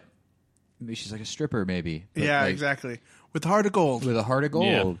 But maybe she's like a stripper, maybe. But Yeah, like, exactly. With the heart of gold. with a heart of gold.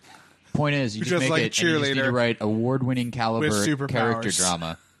 Yeah. Point is, you Just just make like it, and you just need to cheerleader write award-winning caliber with superpowers. character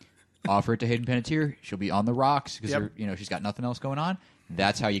drama. Offer it to Hayden Panettiere. She'll be on the rocks because Yep. she's got nothing else going on.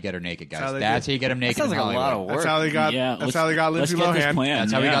 That's how you get her naked, how guys. they That's do. how you get them naked. sounds in like a lot Hollywood. of work. That's how they got. Yeah, That's how they got let's Lindsay get this Lohan. plan.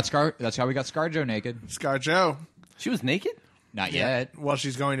 That's how we Yeah. got Scar. That's how we got ScarJo naked. ScarJo. She was naked. Not yet. Well,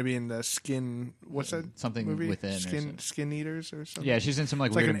 she's going to be in the Skin. What's that? Something movie? Within or Skin Eaters or something. Yeah, she's in some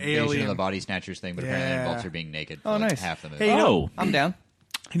like like weird an invasion alien. of the Body Snatchers thing, but apparently it Yeah. involves her being naked. For Oh, like nice. half the movie. Hey, you know, Oh. I'm down.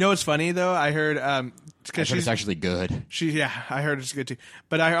 you know what's funny though? I heard I because heard it's actually good. I heard it's good too.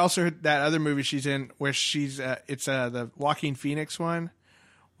 But I also heard that other movie she's in where she's it's the Joaquin Phoenix one.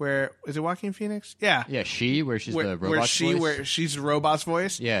 Where is it? Joaquin Phoenix? Yeah. Yeah, where she's the robot's voice. Where she's the robot's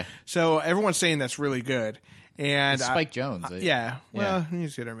voice. Yeah. So everyone's saying that's really good. And It's Spike Jonze. yeah. Well,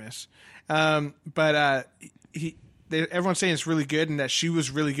 he's hit or miss. But everyone's saying it's really good and that she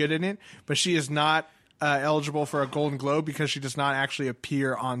was really good in it, but she is not eligible for a Golden Globe because she does not actually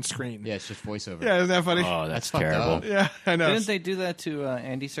appear on screen. Yeah, it's just voiceover. Yeah, isn't that funny? Oh, that's fucked terrible. up. Yeah, I know. Didn't they do that to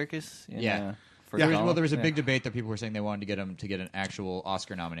Andy Serkis? In, Yeah. for Yeah. Gollum? Well, there was a Yeah. big debate that people were saying they wanted to get him to get an actual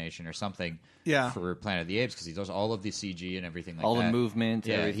Oscar nomination or something. Yeah. For Planet of the Apes because he does all of the CG and everything like all that. the movement,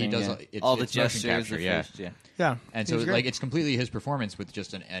 Yeah, everything. he does. yeah. It's, all the it's motion gestures, capture, the yeah. fish, yeah. Yeah, And so he's great. like it's completely his performance with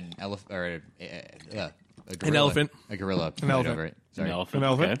just an elephant or a gorilla, An elephant. a gorilla played elephant. over it. An Sorry. elephant. An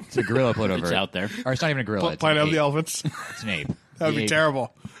elephant. Okay. It's a gorilla put over It's it. out there. Or it's not even a gorilla. It's Planet an of the ape. Elephants. It's an ape. That would The be ape.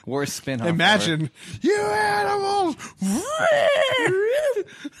 terrible. Worst spin-off. Imagine you animals.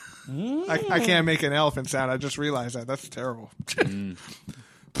 I can't make an elephant sound. I just realized that. That's terrible.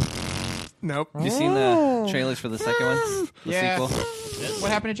 Nope. Have you seen the trailers for the second one? The Yeah. sequel?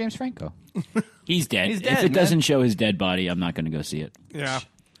 What happened to James Franco? He's dead. He's If dead, it man. doesn't show his dead body, I'm not going to go see it. Yeah.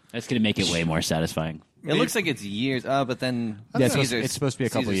 That's going to make it way more satisfying. It looks like it's years. But then Yeah, it's Caesar's, supposed to be a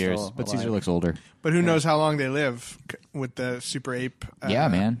couple Caesar's years, still but alive. Caesar looks older. But who knows how long they live with the super ape Yeah,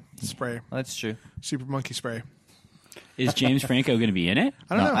 man. spray. That's true. Super monkey spray. Is James Franco going to be in it?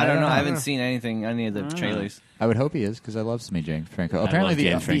 I don't know. I don't know. I haven't know. seen any of the trailers. I would hope he is because I love me James Franco. I Apparently, love the,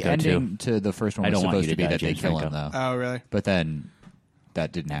 James the Franco, ending to the first one I was don't want supposed you to be to die, that they James kill him, Franco. though. Oh, really? But then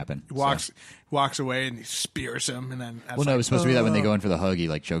that didn't happen. He walks away and he spears him, and then that's Well, no, it was supposed to be that when they go in for the "Oh." hug, he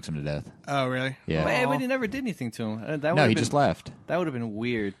like chokes him to death. Oh, really? Yeah. But he never did anything to him. That No, would've he been- just left. That would have been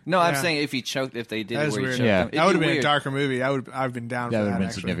weird. No, I'm Yeah. saying if he choked, if they did That it is where he weird. choked Yeah. him. That would have been a weird. darker movie. I've been down That for would that. have been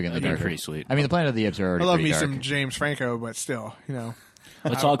actually. significantly That'd be darker. pretty sweet. I mean, the Planet of the Apes are I already love pretty me dark. some James Franco, but still,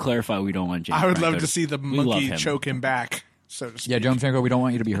 Let's all clarify we don't want James I would Franco love to see the we love monkey him. choke him back. So to speak. Yeah, James Franco, we don't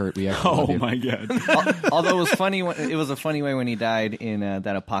want you to be hurt. We actually love Oh you. my god! Although it was funny, it was a funny way when he died in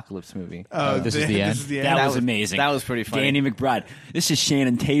that Apocalypse movie. This is the end? This is the end. That That was was- amazing. that was pretty funny. Danny McBride. This is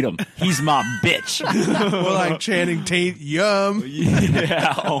Shannon Tatum. He's my bitch. Well, like Channing Tate, yum.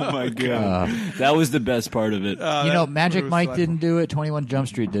 Yeah. Oh my god. That was the best part of it. You know, Magic was Mike delightful. didn't do it. 21 Jump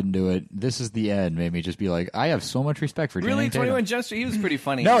Street didn't do it. This is the end. Made me just be like, I have so much respect for Really, Channing Tatum. 21 Jump Street. He was pretty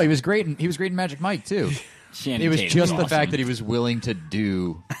funny. No, he was great. He was great in Magic Mike too. Shannon It was Tatum just the awesome. fact that he was willing to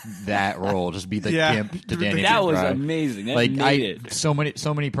do that role, just be the Yeah. gimp to Danny. That was McBride. amazing. That Like made it. so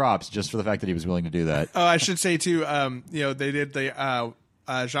many props just for the fact that he was willing to do that. Oh, I should say too. They did the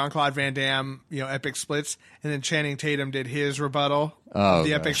Jean-Claude Van Damme, epic splits, and then Channing Tatum did his rebuttal Oh, of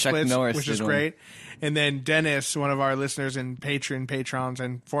the God. epic Chuck splits, Norris which is did one. great. And then Dennis, one of our listeners and patrons,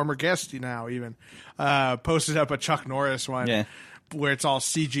 and former guest now even, posted up a Chuck Norris one. Yeah. Where it's all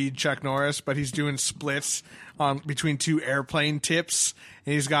CG Chuck Norris, but he's doing splits on between two airplane tips,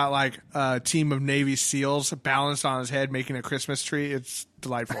 and he's got like a team of Navy SEALs balanced on his head, making a Christmas tree. It's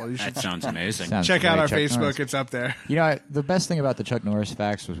delightful. You should That sounds amazing. Sounds check out very our Chuck Facebook. Norris. It's up there. The best thing about the Chuck Norris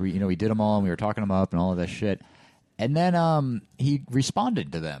facts was we did them all and we were talking them up and all of this shit, and then he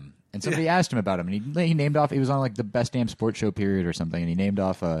responded to them. And somebody asked him about him, and he named off. He was on like the Best Damn Sports Show period or something, and he named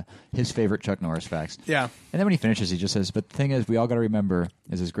off his favorite Chuck Norris facts. Yeah. And then when he finishes, he just says, "But the thing is, we all got to remember: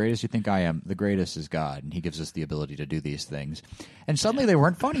 is as great as you think I am, the greatest is God, and He gives us the ability to do these things." And suddenly, they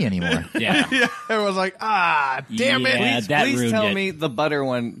weren't funny anymore. Yeah. Yeah, everyone's like, damn it. Yeah, that Please ruined tell it. me the butter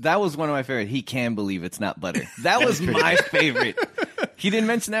one. That was one of my favorite. He can believe it's not butter. That was my favorite. He didn't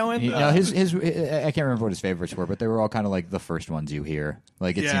mention that one? No, his I can't remember what his favorites were, but they were all kind of like the first ones you hear.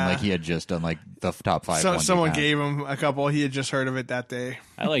 Like it seemed Yeah. like he had just done like the top 5 ones. he Someone found. gave him a couple. He had just heard of it that day.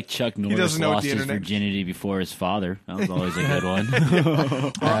 I like Chuck Norris doesn't know what lost the his internet- virginity before his father. That was always a good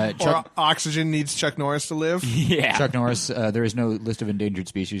one. Chuck, Or Oxygen needs Chuck Norris to live. Yeah. Chuck Norris. There is no list of endangered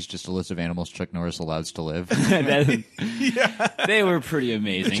species, just a list of animals Chuck Norris allows to live. They were pretty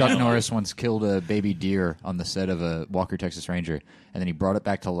amazing. Chuck Norris once killed a baby deer on the set of a Walker, Texas Ranger, and then he brought it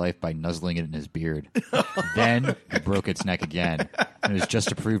back to life by nuzzling it in his beard. Then he broke its neck again. And it was just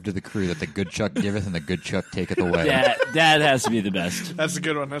to prove to the crew that the good Chuck giveth and the good Chuck taketh away. That has to be the best. That's a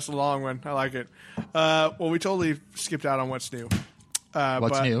good one. That's a long one. I like it. Well, we totally skipped out on what's new.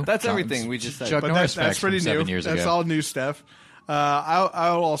 What's but- new? That's everything we just said. Chuck But Norris that's facts from pretty 7 new. years That's ago. all new stuff.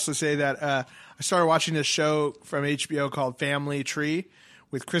 I'll also say that I started watching this show from HBO called Family Tree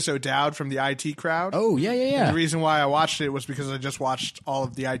with Chris O'Dowd from the IT Crowd. Oh, yeah, yeah, And yeah. the reason why I watched it was because I just watched all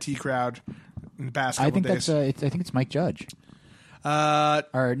of the IT Crowd in the past couple I think days. that's. I think it's Mike Judge.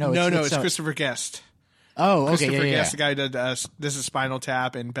 Or no, It's Christopher Guest. Oh, okay, Christopher yeah. Guest, the guy who did This is Spinal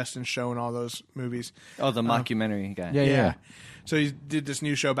Tap and Best in Show and all those movies. Oh, the mockumentary guy. Yeah. So he did this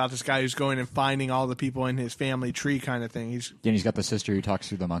new show about this guy who's going and finding all the people in his family tree kind of thing. And he's got the sister who talks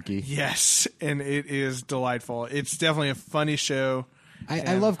through the monkey. Yes, and it is delightful. It's definitely a funny show.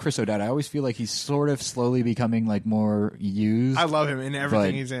 I love Chris O'Dowd. I always feel like he's sort of slowly becoming like more used. I love him in but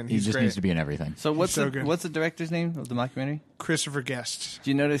everything he's in. He He's just great. needs to be in everything. So what's so the good. what's the director's name of the mockumentary? Christopher Guest.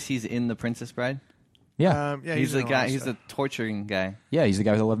 Do you notice he's in The Princess Bride? Yeah, Yeah, he's in the all guy. that He's stuff. the torturing guy. yeah, he's the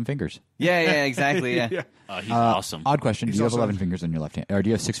guy with 11 fingers. Yeah, exactly. Yeah. Yeah. Oh, he's awesome. Odd question: Do He's you have also- 11 fingers on your left hand, or do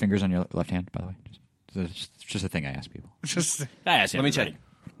you have 6 fingers on your left hand? By the way, just a thing I ask people. Just I asked Let me check. everybody.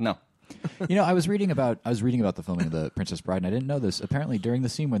 No. I was reading about the filming of the Princess Bride, and I didn't know this. Apparently, during the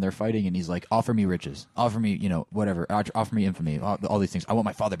scene when they're fighting, and he's like, "Offer me riches, offer me, whatever, offer me infamy, all these things. I want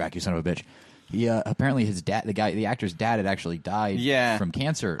my father back, you son of a bitch." He apparently his dad, the actor's dad, had actually died from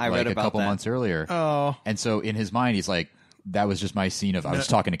cancer I like read a about couple that. months earlier. Oh. And so in his mind, he's like, "That was just my scene of I was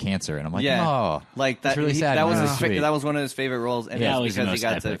talking to cancer," and I'm like, Yeah. "Oh, Like that. It's really sad. That and was really his, sweet. that was one of his favorite roles, and Yeah, that's that was the because he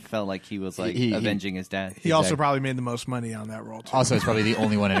most got to epic. felt like he was like He- avenging his dad. he also Exactly. probably made the most money on that role too. Also, it's probably the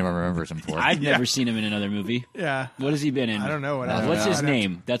only one anyone remembers him for." I've never seen him in another movie. Yeah. What has he been in? I don't know what What's his I'd have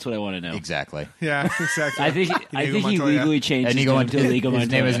name? That's what I want to know. Exactly. Yeah, exactly. I think Inigo he Montoya. legally changed his Inigo name to Montoya. Inigo His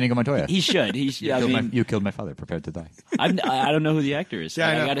name is Montoya. Inigo Montoya. He should. You killed my father. Prepared to die. I don't know who the actor is. Yeah,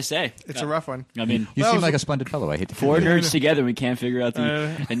 I know. I gotta say, It's a rough one. I mean, You That seem was like a- a splendid fellow. I hate to four kill you. nerds together, we can't figure out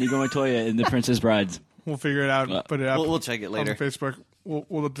the Inigo Montoya and the Princess Brides. We'll figure it out. Put it up. We'll check it later. on Facebook.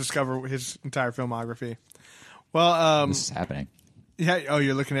 We'll discover his entire filmography. Well, This is happening. yeah. Oh,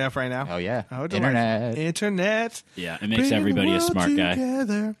 you're looking it up right now. Oh yeah, Oh, delightful. internet. Internet. Yeah, it makes Bringing everybody the a world smart guy.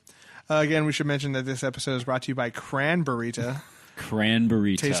 together. Again, we should mention that this episode is brought to you by Cranberryta,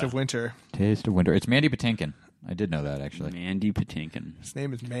 Cranberry Taste of Winter. Taste of Winter. It's Mandy Patinkin. I did know that actually. Mandy Patinkin. His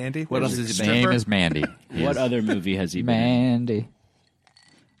name is Mandy. What else is is His he name Stripper? is Mandy. He What is other movie has he been in? Mandy?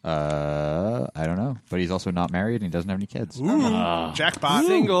 I don't know, but he's also not married and he doesn't have any kids. Ooh, jackpot.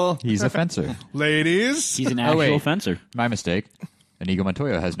 Single. He's a fencer. Ladies. He's an actual wait. fencer. My mistake. Inigo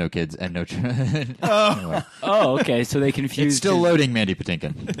Montoya has no kids and no children. Anyway, Oh, okay. So they confused. it's still his- loading Mandy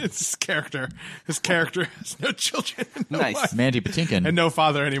Patinkin. It's his character. His character has no children, no Nice. wife, Mandy Patinkin. and no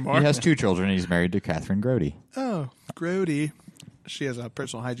father anymore. He has 2 children and he's married to Catherine Grody. Oh, Grody. She has a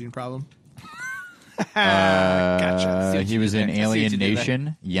personal hygiene problem. See what He you was did in there. I see what Alien you did there.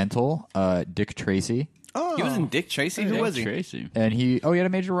 Nation, Yentl, Dick Tracy, Oh, He was in Dick Tracy. Who was he? Tracy. and he had a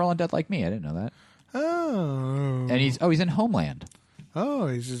major role on Dead Like Me. I didn't know that. oh, And he's in Homeland.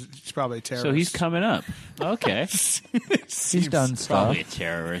 he's probably a terrorist. So he's coming up. Okay. He's done stuff. Probably a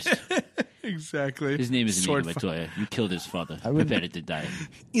terrorist. Exactly. His name is Sword Inigo Montoya. You killed his father. I would- prepared to die.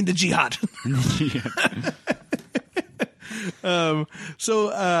 in the jihad.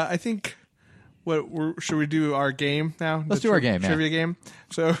 So I think should we do our game now? Let's do our game, yeah. Trivia game.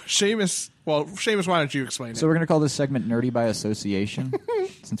 So Seamus, why don't you explain So it? we're going to call this segment Nerdy by Association,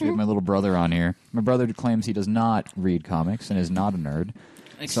 since we have my little brother on here. My brother claims he does not read comics and is not a nerd.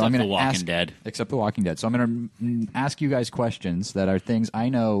 Except I'm The gonna Walking Dead. Except The Walking Dead. So I'm going to ask you guys questions that are things I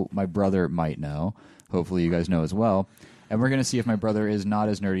know my brother might know. Hopefully you guys know as well. And we're going to see if my brother is not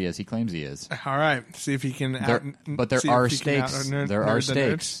as nerdy as he claims he is. All right. See if he can. But there are stakes. There are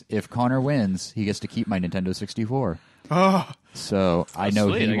stakes. If Connor wins, he gets to keep my Nintendo 64. Oh So I know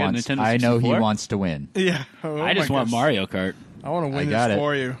sweet. I he got wants. Nintendo I know he 64? wants to win. yeah. Oh, I just my want gosh. Mario Kart. I want to win got this it.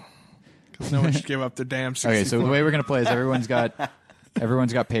 for you. Because no one should give up their damn 64. Okay, so the way we're going to play is everyone's got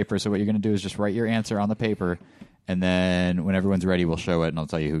paper. So what you're going to do is just write your answer on the paper, and then when everyone's ready, we'll show it, and I'll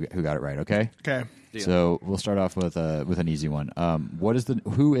tell you who got it right. Okay. Okay. So we'll start off with an easy one.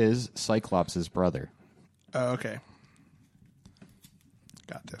 Who is Cyclops' brother? Oh, okay.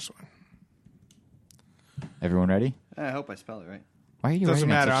 Got this one. Everyone ready? I hope I spell it right. Why are you Doesn't writing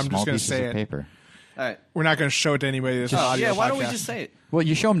matter, on such I'm small just gonna pieces say of it. paper? All right. We're not going to show it to anybody. This audio Yeah, why don't we podcast. just say it? Well,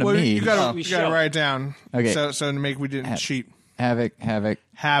 you show them to Well, me. you got we to show. write it down. Okay. So to make we didn't cheat. Havoc.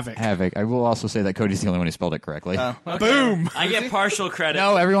 Havoc. I will also say that Cody's the only one who spelled it correctly. Boom. I get partial credit.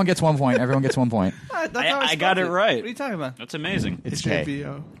 No, everyone gets 1 point. Everyone gets 1 point. That's how I spelled got it right. What are you talking about? That's amazing. It's K.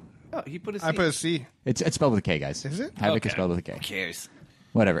 JVO. Oh, he put a C. I put a C. It's spelled with a K, guys. Is it? Havoc is Okay. spelled with a K. Who cares?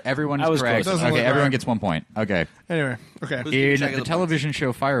 Whatever. Everyone I is was correct. close. Doesn't Okay, look everyone right. gets 1 point. Okay. Anyway. Okay. Who's keeping In track of the the television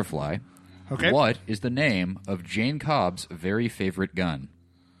show Firefly, Okay. what is the name of Jane Cobb's very favorite gun?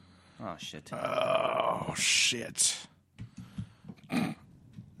 Oh shit! Oh shit. I'm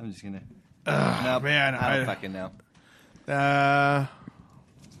just gonna. Nope, man, I don't I- fucking know. Well,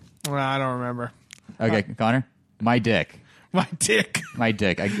 I don't remember. Okay, Connor. My dick. My dick. My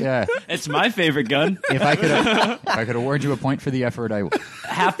dick. It's my favorite gun. If I could award you a point for the effort, I will.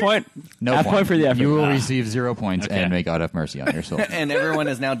 Half point. No Half point for the effort. You will Ah. receive 0 points, Okay. and may God have mercy on your soul. And everyone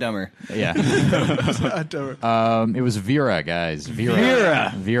is now dumber. Yeah. I don't- It was Vera, guys.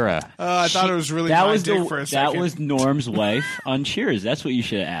 Vera. I thought it was really That my was dick for a second. that was Norm's wife on Cheers. That's what you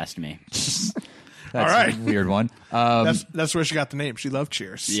should have asked me. That's All right. a weird one. That's where she got the name. She loved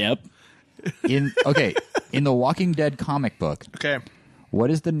Cheers. Yep. In the Walking Dead comic book, Okay.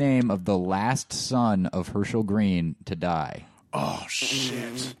 what is the name of the last son of Herschel Green to die? Oh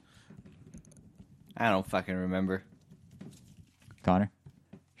shit. I don't fucking remember. Connor?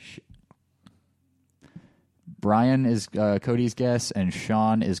 Brian is Cody's guess, and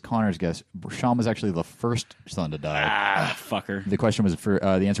Sean is Connor's guess. Sean was actually the first son to die. Ah, fucker. The question was the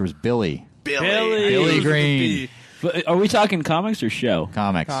answer was Billy. Billy Green. But are we talking comics or show?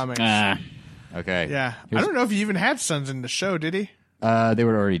 Comics. Comics. Ah, Okay. Yeah. Here's- I don't know if he even had sons in the show, did he? They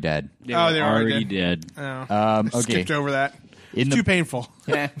were already dead. they Oh, were they were already already dead. Oh. Okay. Skipped over that. In It's the- too painful.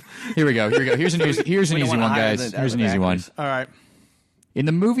 Yeah. Here we go. Here's an easy We don't one, wanna hire guys. the Here's an other easy one. actors. All right. In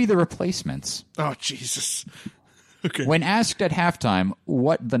the movie The Replacements, Oh Jesus. Okay. when asked at halftime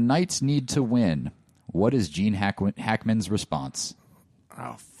what the Knights need to win, what is Gene Hackman's response?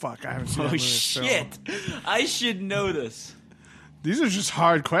 Oh fuck! I haven't seen that Oh movie. so- shit! I should know this. These are just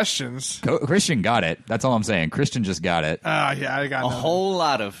hard questions. Christian got it. That's all I'm saying. Christian just got it. Yeah, I got A nothing. whole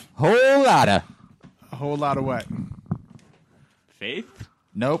lot of. Whole lotta. A whole lot of what? Faith.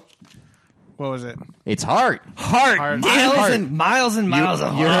 Nope. What was it? It's heart. Heart. Miles and miles and miles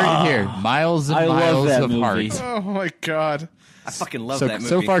of You heart. heard it here. Miles and I love miles that of movie. heart. Oh my god. I fucking love So, that movie.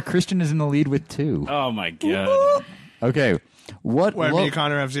 so far, Christian is in the lead with 2. Oh my god. Okay. What? What? Me and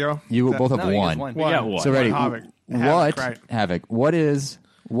Connor have 0. you Is that- both have No, you one. just won. We got one. So ready? Havoc. What? Right. Havoc.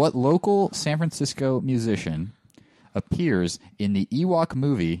 What local San Francisco musician appears in the Ewok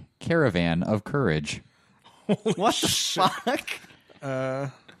movie Caravan of Courage? What the fuck?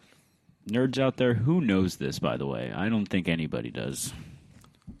 Nerds out there, who knows this? By the way, I don't think anybody does.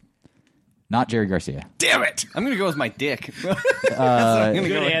 Not Jerry Garcia. Damn it! I'm gonna go with my dick. That's what I'm gonna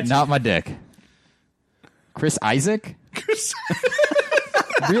go Good with. answer. Not my dick. Chris Isaac?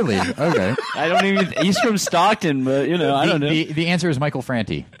 Really? Okay. I don't even. He's from Stockton, but I don't know. The answer is Michael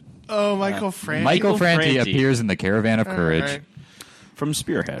Franti. Oh, Michael Franti. Michael Franti Franti. appears in the Caravan of Courage. All right. From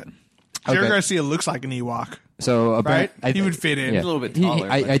Spearhead. Jerry Okay. Garcia looks like an Ewok. So Right? He would fit in. Yeah. He's a little bit He- taller,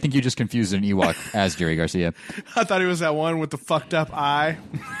 but- I think you just confused an Ewok as Jerry Garcia. I thought he was that one with the fucked up eye.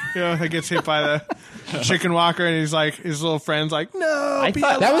 That gets hit by the chicken walker, and he's like, his little friend's like, no, I be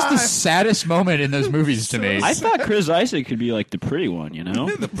thought That was the alive." saddest moment in those movies to me. I thought Chris Isaac could be like the pretty one, you know?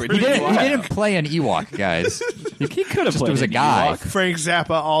 He didn't play an Ewok, guys. He could have Just played was a an guy. Ewok. Frank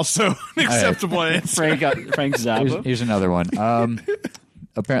Zappa also an acceptable answer. Frank Zappa. Here's another one.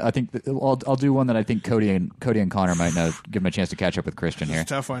 Apparently, I think I'll do one that I think Cody and Connor might know. Give them a chance to catch up with Christian here.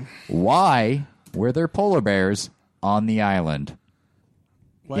 Tough one. Why were there polar bears on the island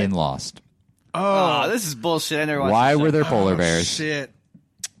in Lost? Oh, this is bullshit. I never watched Why this were show. there polar bears? Shit.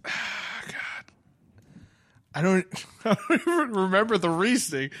 God. I don't even remember the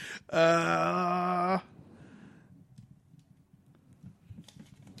reasoning.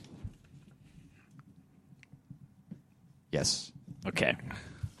 Yes. Okay.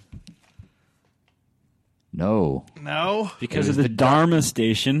 No. No. Because of the Dharma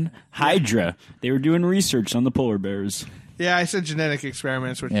Station, Hydra. They were doing research on the polar bears. Yeah, I said genetic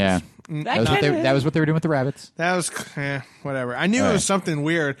experiments, which Yeah. is, That was what they were doing with the rabbits. that was whatever. I knew it was something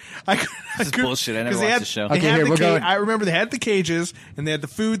weird. This is bullshit. I never 'cause they watched had- the show. they Okay, had here, the we're going- I remember they had the cages and they had the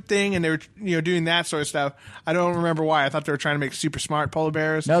food thing, and they were doing that sort of stuff. I don't remember why. I thought they were trying to make super smart polar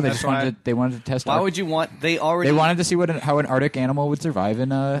bears. No, and they that's just why- wanted to test. Why would you want? They wanted to see how an Arctic animal would survive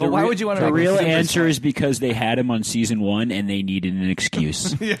in a. But why would you want to? The make real super answer smart? is because they had him on season 1 and they needed an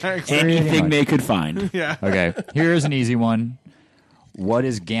excuse. Yeah, exactly. Anything much. they could find. Yeah. Okay, here's an easy one. What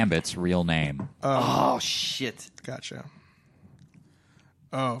is Gambit's real name? Oh shit! Gotcha.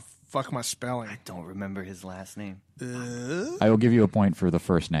 Oh, fuck my spelling. Don't remember his last name. I will give you a point for the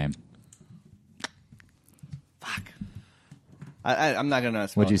first name. Fuck. I'm not gonna.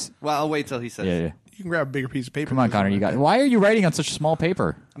 Spell What'd you it. s- Well, I'll wait till he says. Yeah, it. yeah. You can grab a bigger piece of paper. Come on, There's Connor. one You right got. there. Why are you writing on such small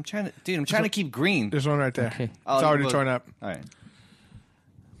paper? I'm trying to, dude. I'm trying to keep green. There's one right there. Okay. It's Oh, already well- torn up. All right.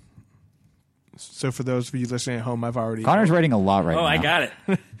 So for those of you listening at home, I've already. Connor's writing a lot right now. Oh, I got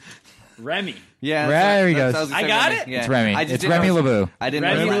it. Remy. Yeah. There he that's- goes. that's- I got it? Yeah. It's Remy. I just It's didn't Remy know- LeBeau. I didn't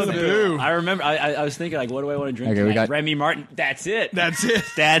Remy know his last name. LeBeau. I remember. I was thinking, like, what do I want to drink? Okay, we tonight? got- Remy Martin. That's it. That's it.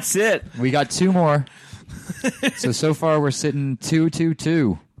 That's it. We got two more. so far we're sitting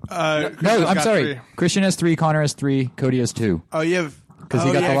 2-2-2. No, Christian's I'm got sorry. 3. Christian has 3. Connor has 3. Cody has 2. Oh, you have. 'Cause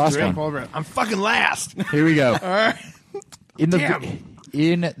he got the last Drake one. Mulbert. I'm fucking last. Here we go. All right. Damn.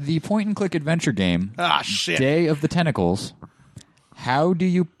 In the point and click adventure game, Ah, shit. Day of the Tentacles, how do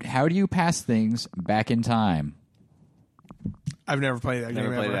you pass things back in time? I've never played that Never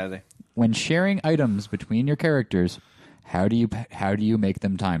game played it ever. either. When sharing items between your characters, how do you make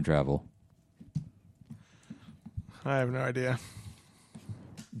them time travel? I have no idea.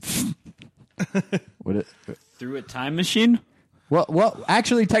 What? Through a time machine. Well,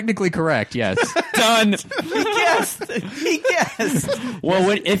 actually, technically correct. Yes. Done. He guessed. He guessed. Well,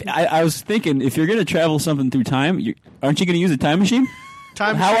 if I was thinking, if you're going to travel something through time, aren't you going to use a time machine?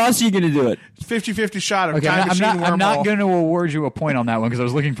 Time How else are you going to do it? 50-50 shot of Okay, time machine I'm not wormhole. going to award you a point on that one because I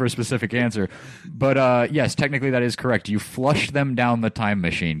was looking for a specific answer. But yes, technically that is correct. You flush them down the time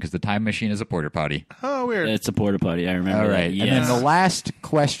machine because the time machine is a porta potty. Oh, weird. It's a porta potty. I remember. All that. right, Yes. and then the last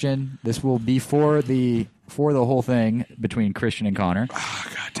question. This will be for the whole thing between Christian and Connor. Oh,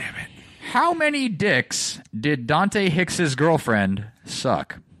 God damn it. How many dicks did Dante Hicks's girlfriend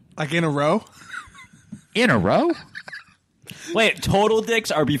suck Like in a row? in a row? Wait, total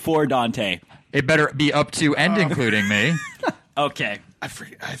dicks are before Dante. It better be up to and including me. Okay. I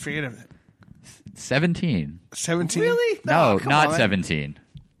forget of it. 17. 17? Really? No, come not on. 17.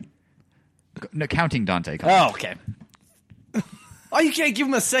 No, counting Dante. Oh, okay. Oh, you can't give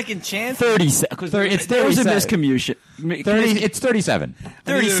him a second chance. 30 seconds. It's There was a 37. miscommunication. 30. It's 37. I knew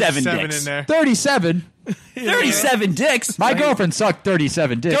there was 37 7 dicks. in there. 37. 37 dicks. My girlfriend sucked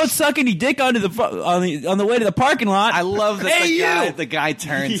 37 dicks. Don't suck any dick on the way to the parking lot. I love that Hey, you! the guy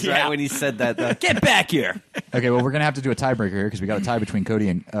turns Yeah. right when he said that. Though. Get back here. Okay, well, we're gonna have to do a tiebreaker here because we got a tie between Cody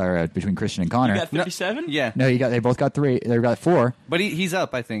and between Christian and Connor. You got 37? Yeah, No, they both got 3. They got 4. but he's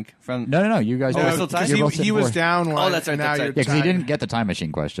up. I think from. No. You guys. we're both- still tied? you're Because both he sitting was 4. down one. Oh, that's right, and now that's you're right. Yeah, because he tied. didn't get the time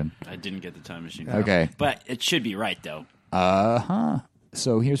machine question. I didn't get the time machine. Okay. But it should be right, though.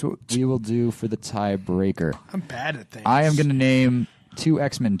 So here's what we will do for the tiebreaker. I'm bad at things. I am going to name 2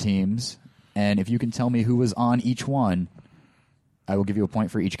 X-Men teams, and if you can tell me who was on each one, I will give you a point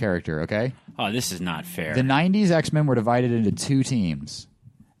for each character, okay? Oh, this is not fair. The 90s X-Men were divided into 2 teams.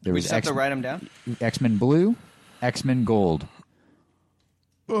 There We was just have to write him down. X-Men Blue, X-Men Gold.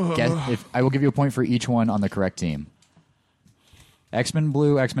 Guess, I will give you a point for each one on the correct team. X-Men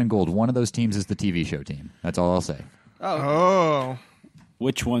Blue, X-Men Gold. One of those teams is the TV show team. That's all I'll say. Oh.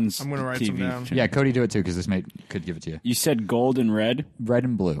 Which one's I'm gonna write TV? some down. Yeah, Cody, do it too because this could give it to you. You said gold and red? Red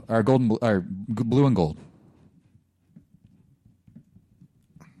and blue, or gold and blue, or blue and gold.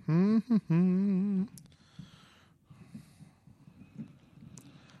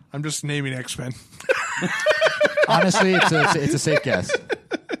 I'm just naming X-Men. Honestly, it's a safe guess.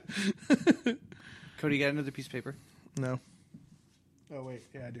 Cody, you got another piece of paper? No. Oh, wait.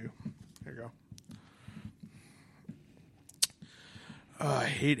 Yeah, I do. Here you go. Oh, I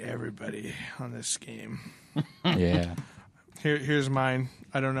hate everybody on this game. Yeah. Here's mine.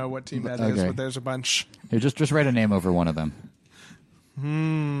 I don't know what team that is, Okay. but there's a bunch. Here, just write a name over one of them.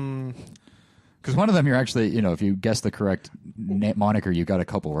 Because one of them, you're actually, if you guess the correct moniker, you got a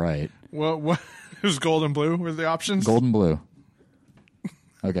couple right. Well, what? It was gold and blue were the options? Gold and blue.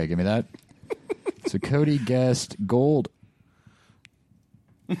 Okay, give me that. So Cody guessed gold.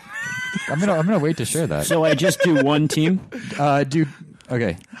 I'm gonna wait to share that. So I just do one team. Dude.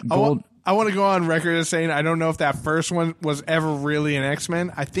 Okay. Gold. I want to go on record as saying I don't know if that first one was ever really an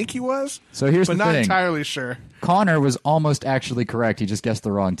X-Men. I think he was. So here's but the not thing. entirely sure. Connor was almost actually correct. He just guessed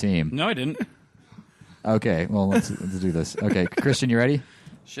the wrong team. No, I didn't. Okay. Well, let's do this. Okay, Christian, you ready?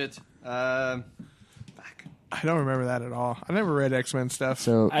 Shit. I don't remember that at all. I never read X-Men stuff.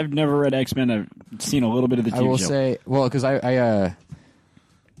 So I've never read X-Men. I've seen a little bit of the TV I will show. say, well, because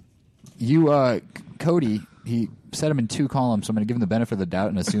Cody, he set him in two columns, so I'm going to give him the benefit of the doubt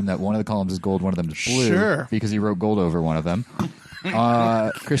and assume that one of the columns is gold, one of them is blue. Sure. Because he wrote gold over one of them.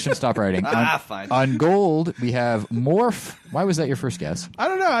 Christian, stop writing. Fine. On gold, we have Morph. Why was that your first guess? I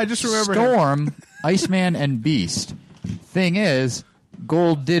don't know. I just remember him. Storm, Iceman, and Beast. Thing is,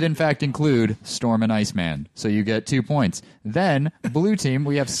 gold did in fact include Storm and Iceman, so you get 2 points. Then, blue team,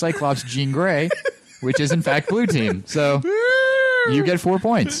 we have Cyclops, Jean Grey, which is in fact blue team. So you get 4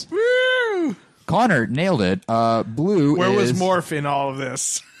 points. Woo! Connor nailed it. Blue Where is... was Morph in all of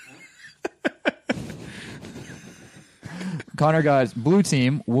this? Connor got blue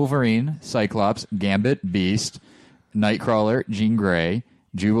team, Wolverine, Cyclops, Gambit, Beast, Nightcrawler, Jean Grey,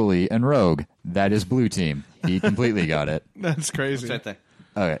 Jubilee, and Rogue. That is blue team. He completely got it. That's crazy. It's right there.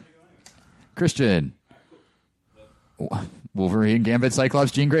 Okay. Christian. Wolverine, Gambit,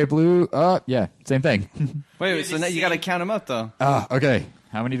 Cyclops, Jean Grey, blue. Yeah, same thing. Wait, so now you got to count them up, though. Okay.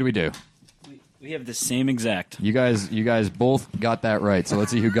 How many do we do? We have the same exact. You guys both got that right. So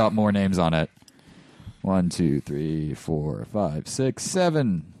let's see who got more names on it. 1, 2, 3, 4, 5, 6,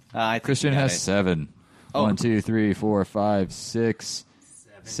 7. I think Christian you got has it. 7. Oh. 1, 2, 3, 4, 5, 6,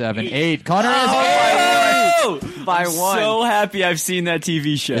 7, 8. Connor has 8. By I'm one. so happy I've seen that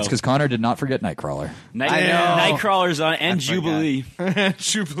TV show. It's because Connor did not forget Nightcrawler. I know. Nightcrawler's on and Jubilee.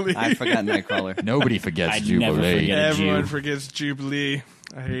 Jubilee. I forgot Nightcrawler. Nobody forgets I'd Jubilee. never forget it. Everyone Jew. forgets Jubilee.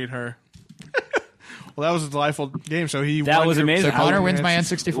 I hate her. Well, that was a delightful game. So he That won was your- amazing. So Connor I- wins my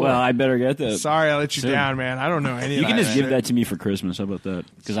N64. Well, I better get that. Sorry, I let you Soon. down, man. I don't know any You of can that just give shit. that to me for Christmas. How about that?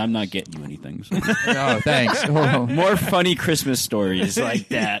 Because I'm not getting you anything. So. Oh, thanks. Oh. More funny Christmas stories like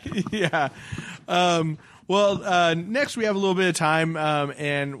that. Yeah. Next we have a little bit of time,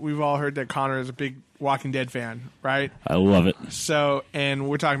 and we've all heard that Connor is a big Walking Dead fan, right? I love it. So, and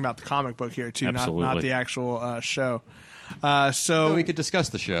we're talking about the comic book here too, not Absolutely. the actual show. Well, So we could discuss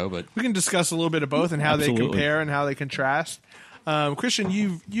the show, but we can discuss a little bit of both and how they Absolutely. compare and how they contrast. Christian,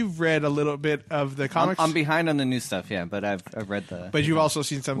 you've read a little bit of the comics, I'm behind on the new stuff, yeah, but I've read the. but you've also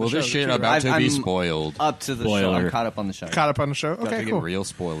seen some of well, the this shows shit too, about right? to be I'm spoiled. up to the show. Spoiler. I'm caught up on the show. Caught up on the show. About Okay, to get cool. real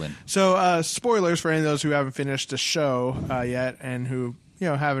spoiling. So, spoilers for any of those who haven't finished the show yet and who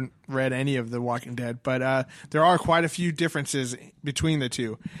haven't read any of The Walking Dead. But there are quite a few differences between the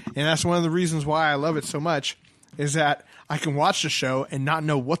two, and that's one of the reasons why I love it so much. Is that I can watch the show and not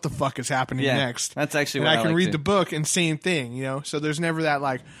know what the fuck is happening Yeah, next. that's actually and what I I can like read too. the book and same thing. So there's never that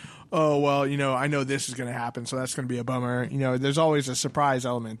like, oh well, I know this is going to happen, so that's going to be a bummer. There's always a surprise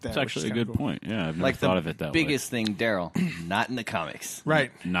element there. It's actually a good point. Yeah, I've never Like thought the of it that biggest thing, Daryl, not in the comics.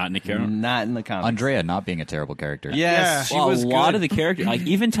 Right. way. Not in the character. Not in the comics. Andrea not being a terrible character. Yes, she Well, was a lot good. of the characters, like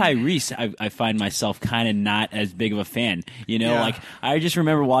even Tyrese, I find myself kind of not as big of a fan. Yeah. Like I just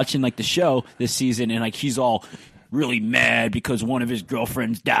remember watching like the show this season, and like he's all really mad because one of his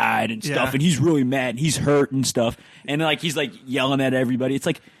girlfriends died and stuff, Yeah. and he's really mad, and he's hurt and stuff, and like he's like yelling at everybody. It's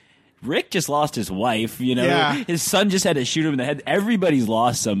like Rick just lost his wife, Yeah. His son just had to shoot him in the head. Everybody's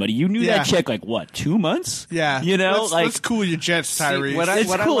lost somebody. You knew Yeah. that chick like what, 2 months? Yeah. Let's cool your jets, Tyrese. See,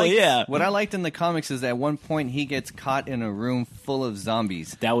 It's cool, yeah. What I liked in the comics is at one point he gets caught in a room full of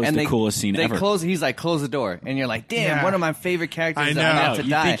zombies. That was and the coolest scene they ever. He's like, close the door. And you're like, damn, Yeah. one of my favorite characters I is know. about to You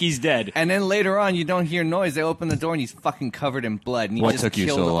die. think he's dead. And then later on, you don't hear noise. They open the door and he's fucking covered in blood. And he What just took you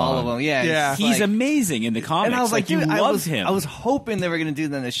killed so all long? of them. Yeah, Yeah. it's He's like, amazing in the comics. and I was like, you dude, love him. I was hoping they were going to do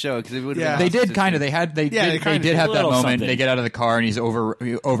that in the show because because it would Yeah. have They been did kind of. They kinda did have a that little moment. something. They get out of the car and he's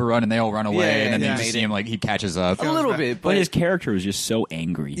overrun, and they all run away, Yeah, and then yeah. you just see him like he catches up. a little bit, But but his character was just so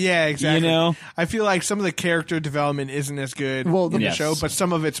angry. Yeah, exactly. You know? I feel like some of the character development isn't as good Well, in the yes. show, but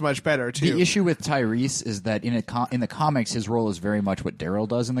some of it's much better too. The issue with Tyrese is that in the comics, his role is very much what Daryl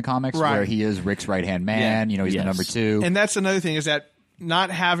does in the comics, Right. where he is Rick's right hand man. Yeah. You know, he's Yes. the number two. And that's another thing is that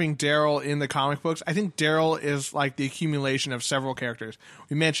not having Daryl in the comic books, I think Daryl is like the accumulation of several characters.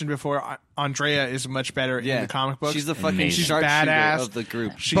 We mentioned before, Andrea is much better in the comic books. she's the fucking Amazing. sharpshooter Badass. of the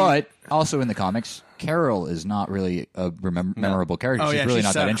group. But also in the comics, Carol is not really a memorable character. Oh, She's yeah, really she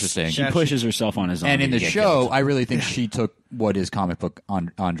not that sucks. interesting. Yeah. She pushes herself on his own. And in to the get show, killed. I really think she took what is comic book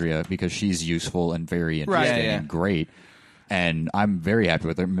Andrea because she's useful and very interesting Yeah, yeah. and great. And I'm very happy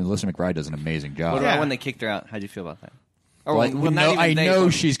with her. Melissa McBride does an amazing job. What Yeah. about when they kicked her out? How'd you feel about that? Or Well, well, not even I they, know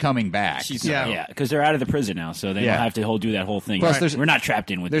but- she's coming back. She's Yeah. yeah, because they're out of the prison now, so they Yeah. don't have to do that whole thing. Plus, Right. there's- We're not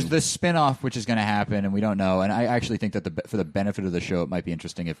trapped in with There's you. this spin-off which is going to happen, and we don't know. And I actually think that for the benefit of the show, it might be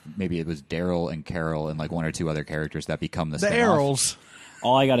interesting if maybe it was Daryl and Carol and like one or two other characters that become the the spin-off. Errols.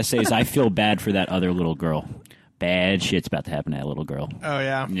 All I got to say is I feel bad for that other little girl. Bad shit's about to happen to that little girl. Oh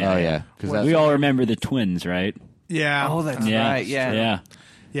yeah, Oh yeah, because We all remember the twins, right? yeah. Oh, that's Yeah. right. Yeah. Yeah.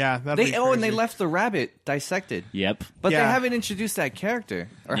 yeah. that'd They be and they crazy. left the rabbit dissected, Yep. but Yeah. they haven't introduced that character,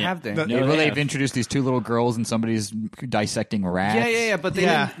 or Yeah. have they? The- No, well, they they've have. introduced these two little girls and somebody's dissecting rats. yeah. But they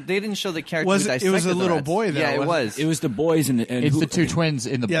Yeah. didn't show the character. Was who it- it was dissected a the little rats. boy, though, Yeah, it wasn't was. It was the boys and It's the two twins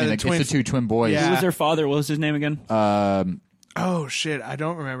in the. Yeah, the it's twins. the two twin boys. Yeah. Who was their father? What was his name again? Oh shit, I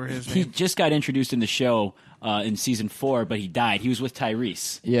don't remember his He name. just got introduced in the show in season 4, but he died. He was with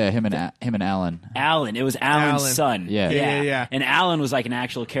Tyrese. Yeah, him and Alan. Alan. It was Alan's Alan. son. Yeah. Yeah. And Alan was like an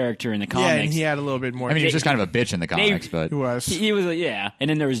actual character in the comics. Yeah, and he had a little bit more. I mean, he was just kind of a bitch in the comics, but he was. He was, yeah. And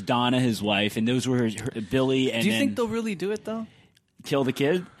then there was Donna, his wife, and those were Billy. And Do you then think they'll really do it though? kill the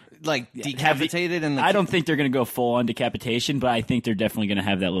kid? Like Have the- decapitated and I don't think they're going to go full on decapitation, but I think they're definitely going to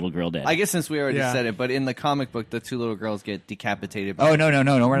have that little girl dead. I guess since we already Yeah. said it, but in the comic book, the two little girls get decapitated. oh no, we're not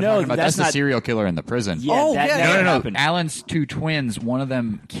No, talking about that's the not- serial killer in the prison. yeah, Oh, that yeah, never yeah. No. happened. Alan's two twins. One of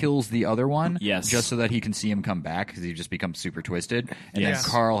them kills the other one. Yes. Just so that he can see him come back because he just becomes super twisted. And Yes.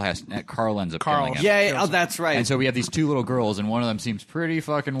 then Carl ends up Carl. killing him. Yeah, oh, that's right. And so we have these two little girls, and one of them seems pretty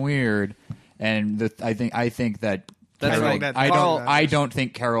fucking weird. And I think that. That's Carol, right. I Carl- don't. I don't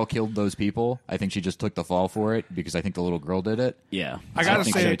think Carol killed those people. I think she just took the fall for it because I think the little girl did it. Yeah. I gotta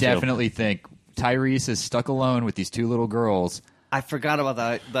think say- so, I too. definitely think Tyrese is stuck alone with these two little girls. I forgot about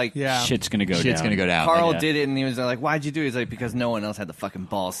that. Like, Yeah. Shit's going to go Shit's down. gonna go down. Carl Yeah. did it, and he was like, "Why'd you do it?" He's like, "Because no one else had the fucking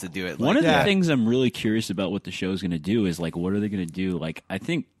balls to do it." Like, One of Yeah. the things I'm really curious about what the show's going to do is like, what are they going to do? Like, I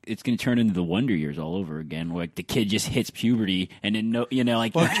think it's going to turn into the Wonder Years all over again. Where, like the kid just hits puberty, and then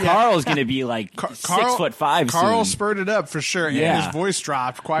like Well, yeah. Carl's going to be like Carl, 6'5". Carl soon. spurted up for sure, and Yeah. his voice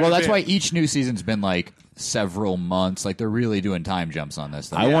dropped quite. Well, a that's bit. why each new season's been like several months. Like they're really doing time jumps on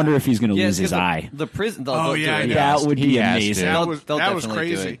this. I wonder if he's going to yeah, lose it's 'cause his eye. The prison. They'll, Oh, they'll yeah, do it. yeah. That would be He has amazing. to. That was They'll that was definitely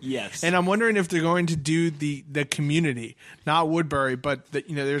do crazy. it. Yes. And I'm wondering if they're going to do the community, not Woodbury, but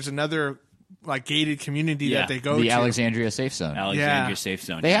there's another like gated community Yeah. that they go the to. Alexandria Safe Zone. Alexandria Yeah. Safe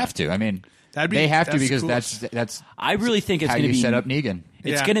Zone. They yeah. have to. I mean, That'd be- they have to that's because cool. that's I really think it's how going to you be set up Negan.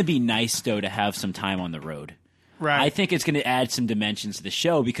 It's Yeah. going to be nice though to have some time on the road. Right. I think it's going to add some dimensions to the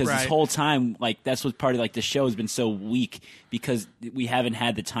show because this Right. whole time, like that's what part of like the show has been so weak because we haven't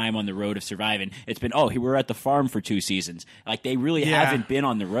had the time on the road of surviving. It's been we're at the farm for 2 seasons. Like they really Yeah. haven't been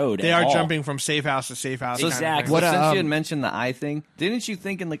on the road. They at are all. jumping from safe house to safe house. kind of Exactly. thing. What, Since um, you had mentioned the eye thing, didn't you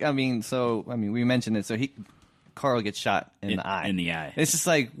think in like we mentioned it. So Carl gets shot in the eye. in the eye. It's just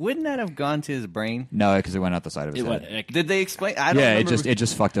like, wouldn't that have gone to his brain? No, because it went out the side of his It was, head. like, Did they explain? I don't Yeah, remember. it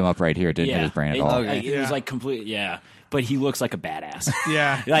just fucked him up right here. It didn't hit his brain at It- all. Okay. like, it was Yeah. like complete. Yeah. But he looks like a badass.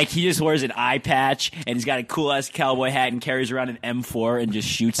 Yeah. Like he just wears an eye patch and he's got a cool ass cowboy hat and carries around an M4 and just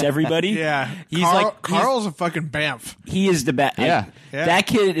shoots everybody. Yeah. He's like Carl's a fucking bamf. he is the best. Yeah. Yeah. That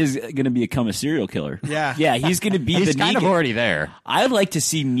kid is going to become a serial killer. Yeah. Yeah, he's going to be He's the kind of Negan. already there. I'd like to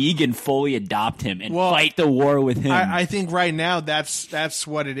see Negan fully adopt him and Well, fight the war with him. I think right now that's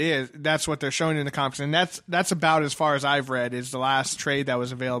what it is. That's what they're showing in the comics, and that's about as far as I've read. Is the last trade that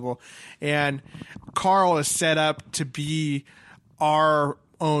was available, and Carl is set up to be our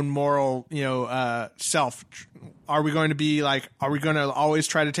own moral, self. Are we going to be like? Are we going to always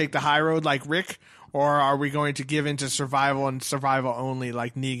try to take the high road like Rick? Or are we going to give into survival and survival only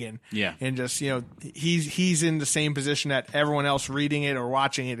like Negan? Yeah. And just, he's in the same position that everyone else reading it or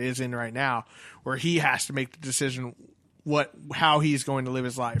watching it is in right now, where he has to make the decision how he's going to live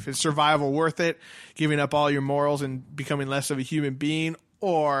his life. Is survival worth it, giving up all your morals and becoming less of a human being,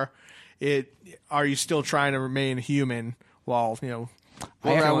 or are you still trying to remain human while,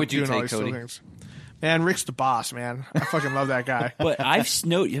 What route would you doing all take, these silly Cody? things. Man, Rick's the boss, man. I fucking love that guy. But have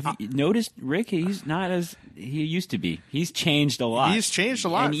you noticed Rick? He's not as he used to be. He's changed a lot. He's changed a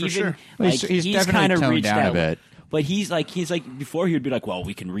lot, and for even, sure. Well, Like, he's he's definitely kind of toned reached down a that bit. But he's like before he would be like, well,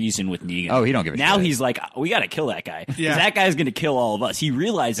 we can reason with Negan. Oh, he don't give a now shit. he's like, we got to kill that guy because Yeah. that guy's going to kill all of us. He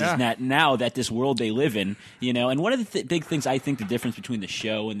realizes Yeah. that now that this world they live in, and one of the big things I think the difference between the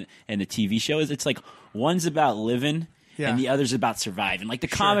show and the TV show is it's like one's about living. Yeah. And the other's about surviving. Like the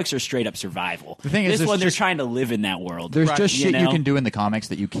comics are straight up survival. The thing is, this there's one they're just- trying to live in that world. There's Right. just shit you know? can do in the comics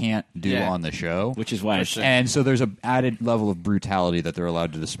that you can't do Yeah. on the show. Which is why it's And so there's a added level of brutality that they're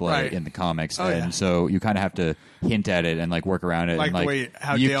allowed to display Right. in the comics, Oh, and yeah. so you kind of have to hint at it and like work around it. Like and, the like way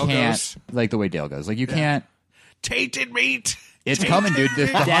how you Dale can't, goes? like the way Dale goes. Like you can't. Tainted meat. It's coming, dude. The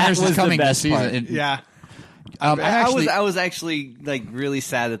That Hunters was is the coming this best season. part. And, Yeah. I was actually like really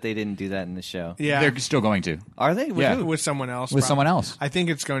sad that they didn't do that in the show. Yeah. they're still going to Are they? With Yeah. who? with someone else. with probably. someone else. I think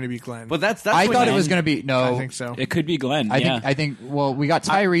it's going to be Glenn. But that's I what thought it you- was going to be no. I think so. It could be Glenn. I think. Well, we got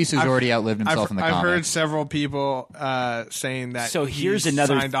Tyrese, who's I've- already outlived himself in the I've comics. heard several people saying that. So here's he's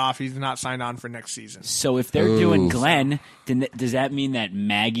another- signed off. He's not signed on for next season. So if they're Ooh. doing Glenn, then does that mean that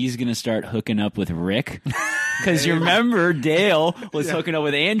Maggie's going to start hooking up with Rick? Because you remember Dale was hooking up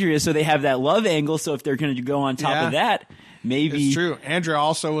with Andrea, so they have that love angle. So if they're going to go on top Yeah. of that, maybe It's true. Andrea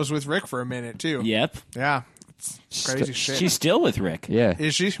also was with Rick for a minute too. Yep, Yeah. It's crazy shit. she's still with Rick. Yeah,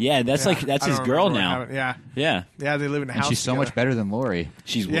 Is she? Yeah, that's I his don't girl remember now. having- Yeah. Yeah, Yeah, they live in a and house she's so much together. better than Lori.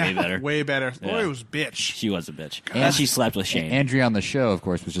 she's Yeah, way better. Way better. Yeah. Lori was a bitch. She was a bitch, And- and she slept with Shane. Andrea on the show, of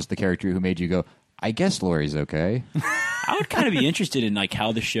course, was just the character who made you go, I guess Lori's okay. I would kind of be interested in like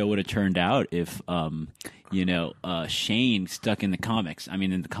how the show would have turned out if, Shane stuck in the comics. I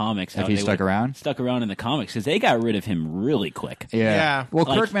mean, in the comics, how If he they stuck would've around? stuck around in the comics because they got rid of him really quick. Yeah. Well,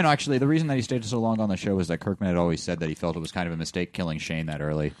 Like- Kirkman actually, the reason that he stayed so long on the show was that Kirkman had always said that he felt it was kind of a mistake killing Shane that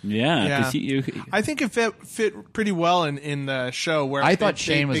early. Yeah, Yeah. because I think it fit pretty well in the show where I thought they,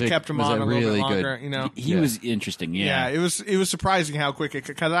 Shane they was kept him was on a a little really bit good- longer. You know. he Yeah. was interesting. Yeah, it was surprising how quick it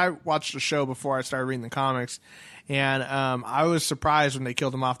because I watched the show before I started reading the comics, and I was surprised when they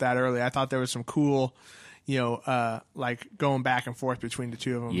killed him off that early. I thought there was some cool, like going back and forth between the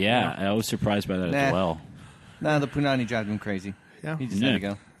two of them. Yeah, I was surprised by that as Nah. well. No, the Punani drives him crazy. Yeah. He just Yeah. had to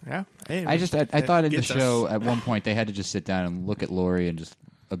go. Yeah. Hey, I thought in the gets us. show at one point they had to just sit down and look at Lori and just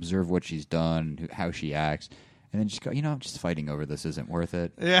observe what she's done, how she acts, and then just go, just fighting over this isn't worth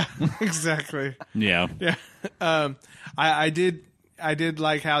it. Yeah, exactly. Yeah, Yeah, I did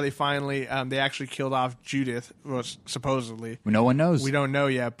like how they finally they actually killed off Judith, was supposedly. No one knows. We don't know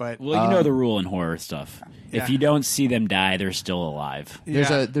yet, but well, you know the rule in horror stuff. Yeah. If you don't see them die, they're still alive.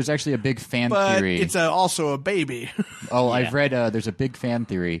 yeah. There's actually a big fan but theory. it's also a baby. Oh, Yeah. I've read. There's a big fan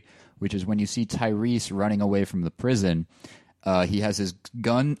theory, which is when you see Tyrese running away from the prison, he has his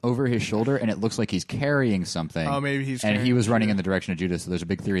gun over his shoulder, and it looks like he's carrying something. Oh, maybe he's And he carrying was running Judith. in the direction of Judith. So there's a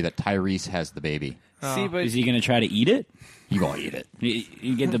big theory that Tyrese has the baby. See, but Is he going to try to eat it? You gonna eat it?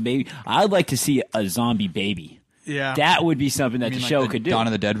 You get the baby. I'd like to see a zombie baby. Yeah, That would be something that the show could do. Dawn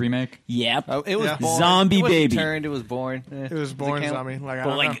of the Dead remake. Yep. it was Yeah. born. Zombie it wasn't baby. Turned. It was born. it was born zombie. Like I But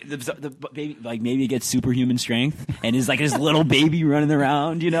don't like know. the baby, like maybe it gets superhuman strength and is like his little baby running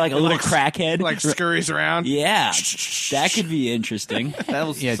around, like a little crackhead. like scurries around. yeah, that could be interesting. That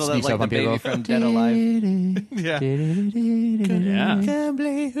was Yeah, it so that sneaks like up the on baby people. from Dead Alive. Yeah, Yeah, come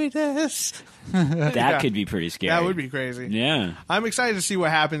play with us. that Yeah. could be pretty scary. That would be crazy. Yeah. I'm excited to see what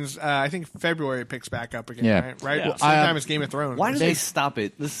happens. I think February it picks back up again. Yeah. Right. Yeah. Same time as Game of Thrones. Why do they stop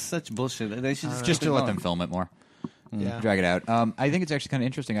it? This is such bullshit. They should Just keep to let going. them film it more. Yeah. Drag it out. I think it's actually kind of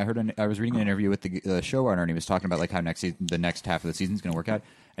interesting. I was reading an interview with the showrunner, and he was talking about like how the next half of the season is going to work out,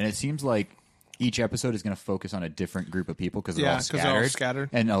 and it seems like each episode is going to focus on a different group of people because they're, Yeah, all 'cause they're scattered. all scattered.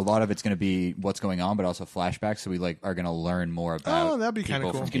 And a lot of it's going to be what's going on, but also flashbacks. So we are going to learn more about. Oh, that'd be kinda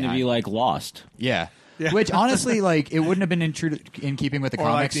people cool. from It's Going to be behind. like Lost. Yeah. Yeah. Which honestly, like, it wouldn't have been in keeping with the Or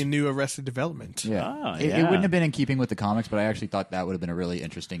like comics. the new Arrested Development. Yeah. Ah, It yeah. wouldn't have been in keeping with the comics, but I actually thought that would have been a really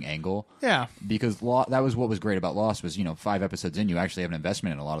interesting angle. Yeah. Because that was what was great about Lost was 5 episodes in, you actually have an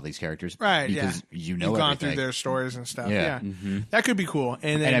investment in a lot of these characters, Right. Because yeah. you know You've gone everything. through their stories and stuff. Yeah. Yeah. That could be cool.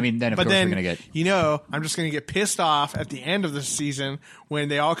 And then, I mean, then, of but course, then, we're gonna get- I'm just gonna get pissed off at the end of the season when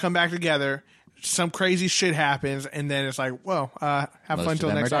they all come back together. Some crazy shit happens, and then it's like, well, have Most fun of till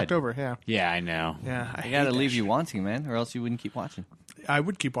them are next dead. October. Yeah. Yeah, I know. Yeah. I I hate gotta that leave shit. you wanting, man, or else you wouldn't keep watching. I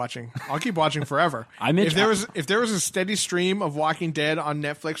would keep watching. I'll keep watching forever. I'm in- if there was a steady stream of Walking Dead on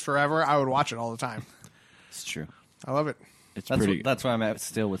Netflix forever, I would watch it all the time. It's true. I love it. It's That's pretty. that's where I'm at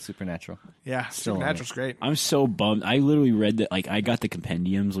still with Supernatural. Yeah, Still on Supernatural's great. I'm so bummed. I literally read that. Like, I got the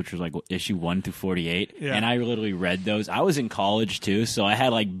compendiums, which was like issue 1 through 48, Yeah. and I literally read those. I was in college too, so I had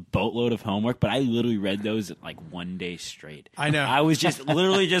like boatload of homework, but I literally read those like one day straight. I know. I was just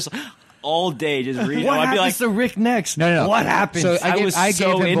literally just all day just reading. What I'd be happens like, to Rick next? No. What happens? So I was I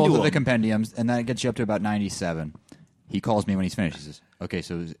so gave him both into of the him. compendiums, and that gets you up to about 97. He calls me when he's finished. He says, "Okay,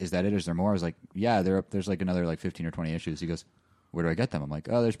 so is that it? Is there more?" I was like, "Yeah, there's like another like 15 or 20 issues." He goes, "Where do I get them?" I'm like,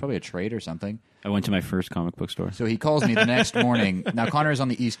 "Oh, there's probably a trade or something." I went to my first comic book store. So he calls me the next morning. Now Connor's on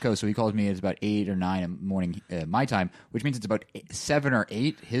the East Coast, so he calls me. It's about 8 or 9 in the morning my time, which means it's about 7 or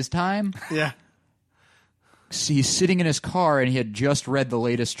 8 his time. Yeah. So he's sitting in his car, and he had just read the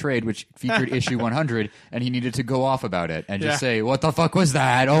latest trade, which featured issue 100, and he needed to go off about it and just Yeah. say, "What the fuck was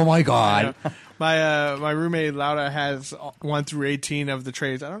that? Oh my god!" My roommate Laura has 1 through 18 of the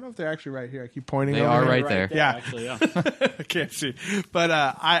trades. I don't know if they're actually right here. I keep pointing. They over are here. right there. Yeah. Actually, yeah. I can't see, but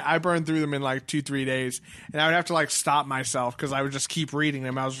I burned through them in like 2-3 days, and I would have to like stop myself because I would just keep reading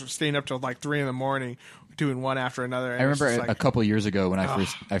them. I was staying up till like 3 in the morning, doing one after another. And I it's remember just a like, couple of years ago when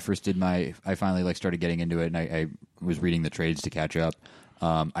I first did I finally like started getting into it, and I was reading the trades to catch up.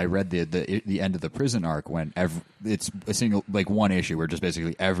 I read the end of the prison arc when it's a single like one issue where just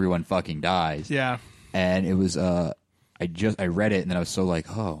basically everyone fucking dies. yeah, And it was I read it, and then I was so like,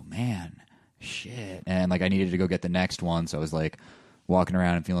 oh man, shit, and like I needed to go get the next one, so I was like walking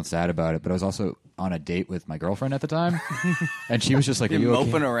around and feeling sad about it. But I was also on a date with my girlfriend at the time, and she was just like, "Are You're you okay?"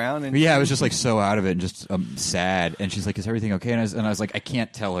 moping around and Yeah, I was just like so out of it and just sad. And she's like, "Is everything okay?" And I was like, I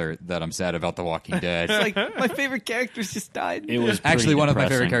can't tell her that I'm sad about The Walking Dead. It's like my favorite characters just died. It was Actually, pretty one of my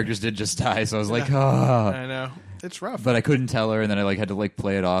depressing. favorite characters did just die, so I was like, oh. I know it's rough. But I couldn't tell her, and then I like had to like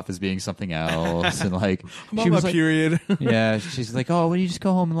play it off as being something else, and like I'm she on was my like, period. yeah, she's like, "Oh, well, you just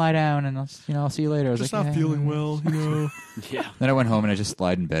go home and lie down, and I'll see you later." I was Just like, not "Yeah." feeling well, you know. Yeah. Then I went home and I just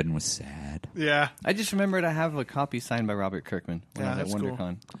lied in bed and was sad. Yeah, I just remembered I have a copy signed by Robert Kirkman when Yeah, I was at that's cool.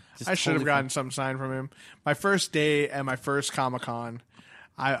 WonderCon. Just I should have totally gotten something signed from him. My first day at my first Comic-Con,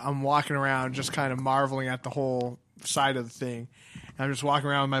 I'm walking around just kind of marveling at the whole side of the thing. And I'm just walking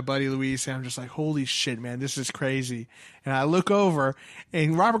around with my buddy Luis, and I'm just like, holy shit, man, this is crazy. And I look over,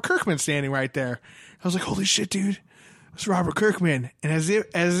 and Robert Kirkman's standing right there. I was like, holy shit, dude. It's Robert Kirkman. And as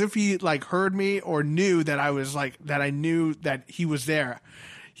if he like heard me or knew that I was like, that I knew that he was there,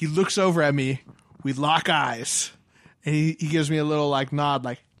 he looks over at me. We lock eyes. And he gives me a little like nod,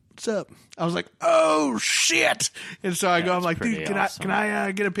 like, what's up? I was like, oh shit. And so I go, I'm like, pretty dude, awesome. can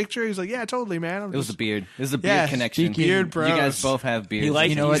I get a picture? He's like, yeah, totally, man. It was the beard. It was the beard Yeah, connection. beard bros. You guys both have beards. He likes.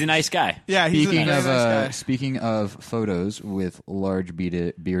 You know he's what? a nice guy. yeah, he's Speaking a of very nice guy. speaking of photos with large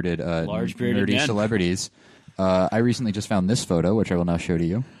bearded Large bearded nerdy men. celebrities, I recently just found this photo, which I will now show to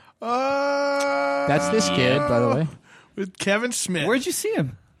you. That's this kid, by the way. With Kevin Smith. Where'd you see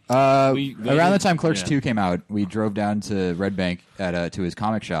him? Around the time Clerks yeah. 2 came out, we drove down to Red Bank to his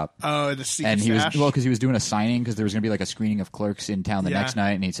comic shop. Oh, the secret And he was stash? because he was doing a signing because there was going to be like a screening of Clerks in town the Yeah. next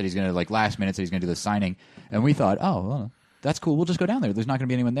night, and he said he's going to like last minute, so he's going to do the signing. And we thought, oh, well, that's cool. We'll just go down there. There's not going to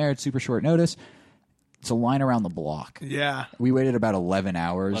be anyone there. It's super short notice. It's a line around the block. Yeah. We waited about 11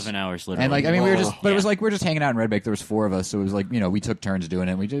 hours. 11 hours, literally. And like I mean, we were just, but it was Yeah. like we are just hanging out in Red Bank. There was 4 of us, so it was like we took turns doing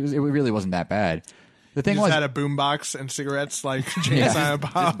it. It really wasn't that bad. The thing He was, just had a boombox and cigarettes like James Silent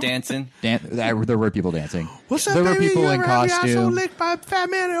Just Bob. dancing. there were people dancing. What's up, there were baby? people You in ever have your asshole costume. licked by a fat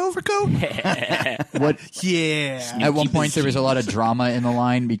man in an overcoat? What Yeah. At one point, there was a lot of drama in the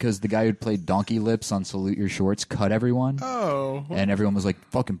line because the guy who played Donkey Lips on Salute Your Shorts cut everyone, Oh. and everyone was like,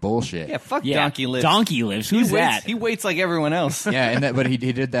 "Fucking bullshit." Yeah, fuck Yeah. Donkey Lips. Donkey Lips. Who's he waits, that? He waits like everyone else. Yeah, but he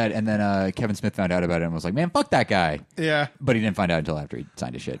did that, and then Kevin Smith found out about it and was like, "Man, fuck that guy." Yeah. But he didn't find out until after he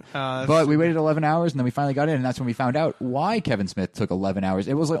signed his shit. that's- But we waited 11 hours, and then we finally got in, and that's when we found out why Kevin Smith took 11 hours.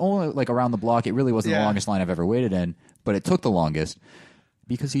 It was like only like around the block. It really wasn't the Yeah. longest line I've ever waited in, but it took the longest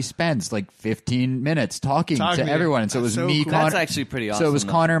because he spends like 15 minutes talking Talking to to you. everyone. And so it was That's so me, cool. Connor. That's actually pretty So it was awesome,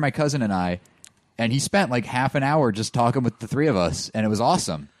 though. Connor, my cousin, and I, and he spent like half an hour just talking with the 3 of us, and it was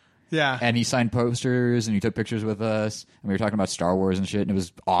awesome. Yeah. And he signed posters, and he took pictures with us, and we were talking about Star Wars and shit, and it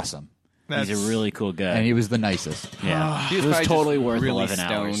was awesome. That's, He's a really cool guy. And he was the nicest. yeah. He It was probably totally just worth really 11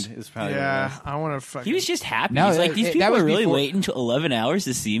 hours. stoned. Is probably yeah. what it was. I want to fucking. He was just happy. No, He's like, these that people was are really before- waiting to 11 hours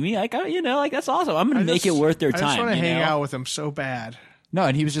to see me. Like, like that's awesome. I'm going to make it worth their time. I just want to you hang know? out with him so bad. No,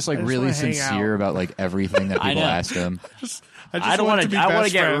 and he was just like I just really wanna hang sincere out. about like everything that I people know. asked him. I don't want want to. I want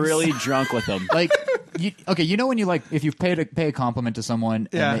to get friends. really drunk with him. Like, you know when you like if you pay a compliment to someone,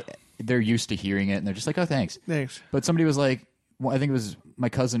 Yeah. and they're used to hearing it, and they're just like, "Oh, thanks." Thanks. But somebody was like, well, I think it was my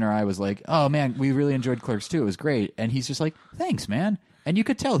cousin or I was like, "Oh man, we really enjoyed Clerks 2. It was great," and he's just like, "Thanks, man." And you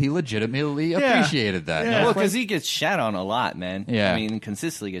could tell he legitimately appreciated that. Yeah. Well, because he gets shat on a lot, man. Yeah. I mean,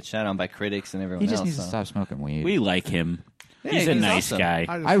 consistently gets shat on by critics and everyone He just else. needs to so. stop smoking weed. We like him. Yeah, He's a he's nice awesome. guy.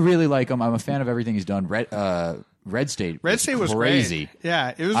 I really like him. I'm a fan of everything he's done. Red State. Red State was crazy. Great.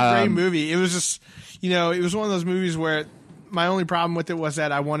 Yeah, it was a great movie. It was just, it was one of those movies where my only problem with it was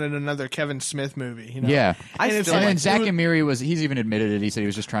that I wanted another Kevin Smith movie. Yeah, I And still and like then Zach Amiri he's even admitted it. He said he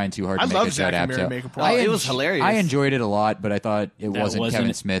was just trying too hard to I make love a Zach Judd Amiri Apatow. make a point. It was hilarious. I enjoyed it a lot, but I thought it wasn't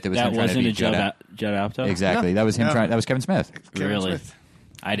Kevin Smith. It was him trying to be Judd Apatow. Exactly. That was him No. trying. That was Kevin Smith. Kevin Really? Smith.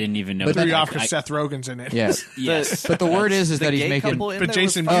 I didn't even know. But Threw that. you off I- because Seth Rogen's in it. Yeah. Yes. But the word is the that he's gay making. couple in But there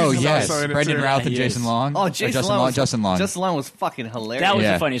was Jason fucking- Oh He's yes, also in it, Brendan too. Routh and He Jason is. Long. Oh, Or Jason Long. Justin Long. Justin Long was fucking hilarious. That was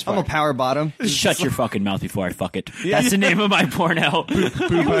Yeah. the funniest I'm part. a power bottom. Shut your fucking mouth before I fuck it. That's the name of my porno.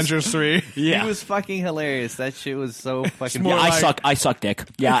 Poo Punchers 3. Yeah. He was fucking hilarious. That shit was so fucking. more Yeah, like- I suck dick.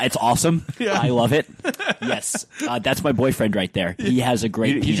 Yeah, it's awesome. I love it. Yes, that's my boyfriend right there. He has a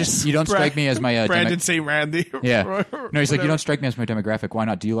great penis. You don't strike me as my Brandon St. Randy. yeah. No, he's like, you don't strike me as my demographic. Why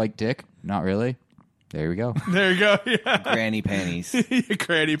not? Do you like dick? Not really. There we go. There you go. Yeah. granny panties.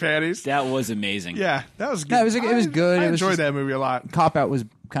 Granny panties. That was amazing. Yeah, that was good. No, it was good. I It was enjoyed just- that movie a lot. Cop Out was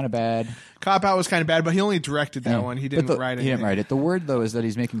kind of bad. Cop Out was kind of bad, but he only directed that one. He didn't write it. He didn't write it. The word though is that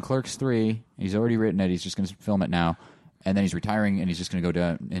he's making Clerks 3. He's already written it. He's just going to film it now, and then he's retiring, and he's just going to go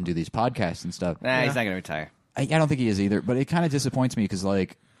down and do these podcasts and stuff. Nah, he's not gonna retire. I don't think he is either, but it kind of disappoints me because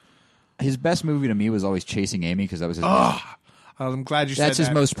like his best movie to me was always Chasing Amy because that was his. I'm glad you said that. That's his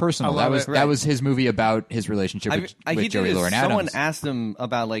most personal. I That love was it. his movie about his relationship with he Joey did Lauren Someone Adams. asked him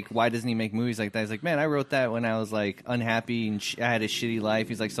about like why doesn't he make movies like that. He's like, man, I wrote that when I was like unhappy and I had a shitty life.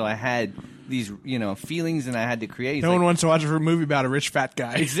 He's like, so I had these feelings and I had to create. He's No like, one wants to watch a movie about a rich fat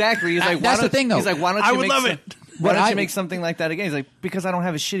guy. exactly. He's like, That's why the thing, though. He's like, why don't you I would make love some- it. Why don't I- you make something like that again? He's like, because I don't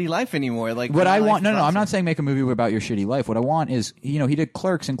have a shitty life anymore. Like What my I life want, is I'm awesome. not saying make a movie about your shitty life. What I want is, he did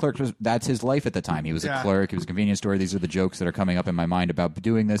Clerks, and Clerks that's his life at the time. He was a Yeah. clerk. He was a convenience store. These are the jokes that are coming up in my mind about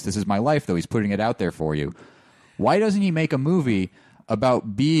doing this. This is my life, though. He's putting it out there for you. Why doesn't he make a movie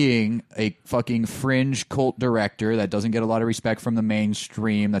about being a fucking fringe cult director that doesn't get a lot of respect from the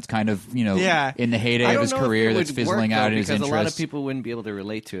mainstream? That's kind of, Yeah. in the heyday I of don't his know if career, it that's would fizzling work, out though, in his because interests. a lot of people wouldn't be able to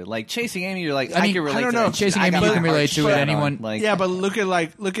relate to it. Like Chasing Amy, you're like, I I, mean, can relate I don't to know. that. Chasing I Amy, got you my can heart relate to it. shut Anyone- on. Like, Yeah, but look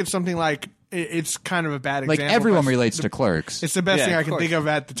at something like it's kind of a bad Like, example. everyone but relates to Clerks. It's the best Yeah, thing I of can course. think of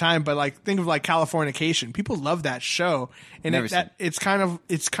at the time. But like, think of like Californication. People love that show, and Never seen it. it's kind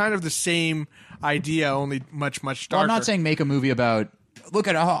of the same idea, only much Well, darker. I'm not saying make a movie about. Look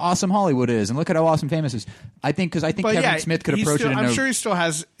at how awesome Hollywood is, and look at how awesome Famous is. I think But Kevin yeah, Smith could he's approach still, it in I'm a. sure he still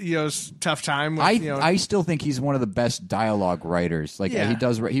has tough time. With, I still think he's one of the best dialogue writers. Like Yeah.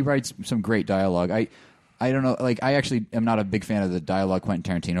 he writes some great dialogue. I don't know. Like I actually am not a big fan of the dialogue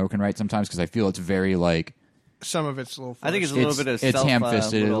Quentin Tarantino can write sometimes because I feel it's very like some of it's a little. I think it's a forced. little bit of it's self,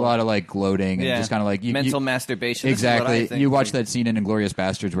 ham-fisted, a little- lot of like gloating and yeah, just kind of like mental masturbation. This is what I Exactly. think. You watch that scene in Inglourious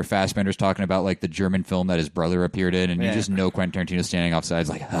Bastards where Fassbender's talking about like the German film that his brother appeared in, and you Yeah. just know Quentin Tarantino's standing offside,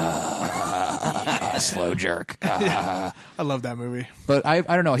 like slow jerk. I love that movie. But I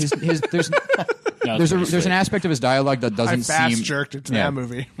don't know. There's No, there's it's an pretty aspect of his dialogue that I doesn't fast seem jerked it to Yeah. that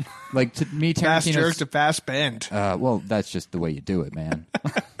movie. like to me. Fast jerk Tarantino's to fast bend. well, that's just the way you do it, man.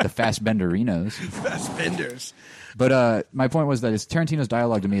 The Fassbenderinos. Fast benders. But my point was that it's Tarantino's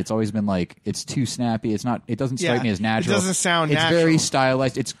dialogue to me. It's always been like it's too snappy. It's not. It doesn't strike Yeah, me as it natural. doesn't sound It's very natural.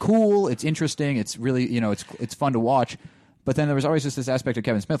 stylized. It's cool. It's interesting. It's really it's fun to watch. But then there was always just this aspect of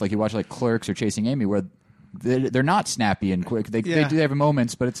Kevin Smith, like you watch like Clerks or Chasing Amy, where they're not snappy and quick. They Yeah. do have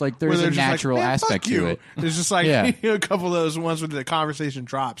moments, but it's like Where there's they're a just like, natural "Man, aspect fuck to you." it. There's just like Yeah. a couple of those ones where the conversation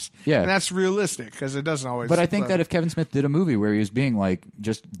drops. Yeah. And that's realistic because it doesn't always. But I think that if Kevin Smith did a movie where he was being like,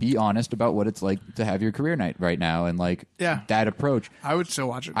 just be honest about what it's like to have your career night right now, and like Yeah. that approach, I would still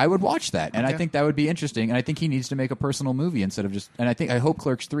watch it. I would watch that, and I Okay. think that would be interesting. And I think he needs to make a personal movie instead of just. And I hope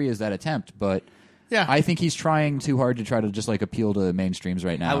Clerks 3 is that attempt, but Yeah. I think he's trying too hard to try to just like appeal to mainstreams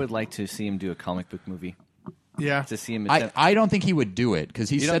right now. I would like to see him do a comic book movie. yeah. To see him. I don't think he would do it because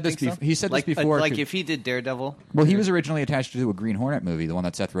he You said don't this. think so? He said like, this before. Like if he did Daredevil. Well, he was originally attached to a Green Hornet movie, the one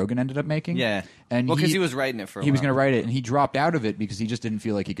that Seth Rogen ended up making. Yeah. and Well, because he was writing it for a he was while. going to write it, and he dropped out of it because he just didn't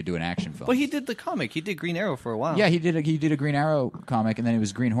feel like he could do an action film. But he did the comic. He did Green Arrow for a while. Yeah, he did a Green Arrow comic, and then it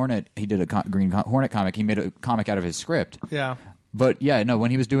was Green Hornet. He did a Green Hornet comic. He made a comic out of his script. Yeah. But yeah, no,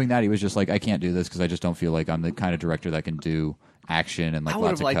 when he was doing that, he was just like, I can't do this because I just don't feel like I'm the kind of director that can do action and like I would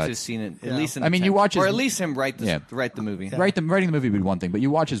lots have of liked cuts. to have seen it at Yeah. least. I mean, you watch his- or at least him write Yeah. the movie. Writing the movie would be one thing, but you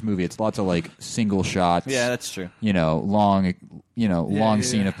watch his movie, it's lots of like single shots. Yeah, that's true. Long yeah.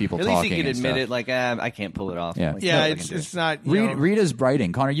 scene of people At least talking. he could and admit stuff. it. Like, I can't pull it off. Yeah. Like, Yeah. no, I It's can do it. it's not. Rita's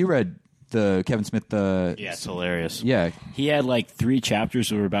writing. Connor, you read the Kevin Smith. Yeah, it's hilarious. Yeah. He had like 3 chapters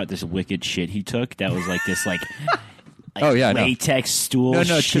that were about this wicked shit he took. That was like this like Oh, yeah, no. latex stool. No,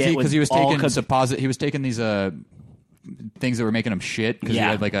 shit because he was all taking he was taking these things that were making him shit because he Yeah.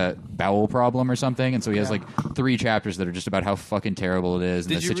 had like a bowel problem or something, and so he has like 3 chapters that are just about how fucking terrible it is and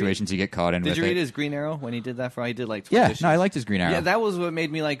Did the you read- situations he get caught in. Did with you read it. his Green Arrow when he did that? He did like 12 Yeah, issues. no, I liked his Green Arrow. Yeah, that was what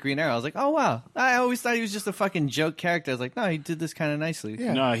made me like Green Arrow. I was like, oh wow, I always thought he was just a fucking joke character. I was like, no, he did this kind of nicely.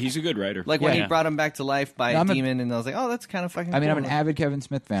 Yeah. No, he's a good writer. Like when Yeah. he brought him back to life by I'm a a- demon, and I was like, oh, that's kind of fucking. I mean, cool. I'm an avid Kevin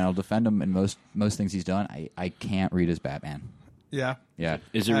Smith fan. I'll defend him in most things he's done. I can't read his Batman. Yeah. Yeah.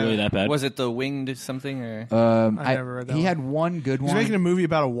 Is it really that bad? Was it the winged something or? I never read that He one. had one good He's one. making a movie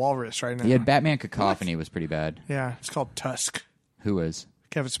about a walrus right now. He had Batman Cacophony was pretty bad. Yeah, it's called Tusk. Who is?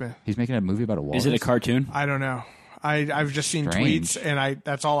 Kevin Smith. He's making a movie about a walrus. Is it a cartoon? I don't know. I've just seen Strange. tweets, and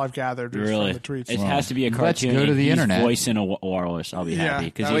that's all I've gathered is Really? from the tweets. It has to be a let's cartoon. go to and the he's internet. voicing a walrus. I'll be Yeah, happy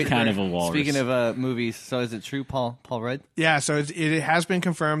because that he's would kind be of a walrus. Speaking of movies, so is it true, Paul Rudd? Yeah, so it has been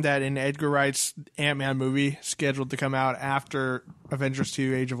confirmed that in Edgar Wright's Ant-Man movie, scheduled to come out after Avengers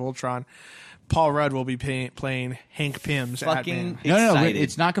 2 Age of Ultron, Paul Rudd will be playing Hank Pym's Fucking Ant-Man. No, excited.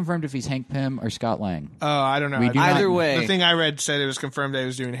 it's not confirmed if he's Hank Pym or Scott Lang. Oh, I don't know. We do not- Either way, The thing I read said it was confirmed that he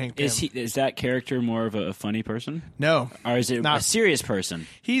was doing Hank Pym. is that character more of a funny person, No. or is it Not- a serious person?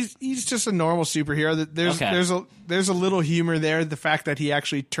 He's just a normal superhero. Okay. There's a little humor there. The fact that he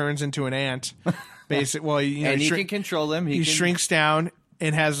actually turns into an ant, basic. Well, and he he shrink- can control them. he can, shrinks down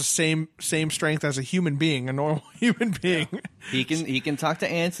and has the same strength as a human being, a normal human being. He can talk to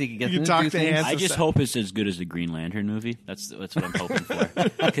ants. He can get He them can talk do to things. ants. I just hope it's as good as the Green Lantern movie. That's what I'm hoping for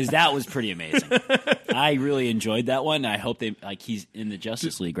because that was pretty amazing. I really enjoyed that one. I hope he's in the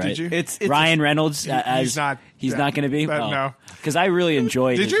Justice League, right? Did you? It's Ryan Reynolds he's not. He's not going to be. No. because I really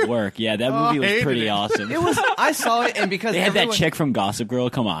enjoyed Did his you? work. Yeah, that Oh, movie was hated pretty it. awesome. It was. I saw it, and because They had that everyone- chick from Gossip Girl.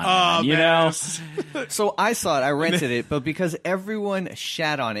 Come on, Oh, man, you man. know. So I saw it. I rented it, but because everyone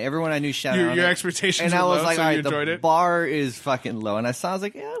shat on it, everyone I knew shat on it. Your expectations and I were was low, like, so all you right, enjoyed the it? bar is fucking low. And I was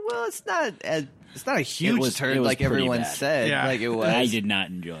like, yeah, well, it's not a huge was- turn it was like pretty everyone bad. said. Yeah. Like it was. I did not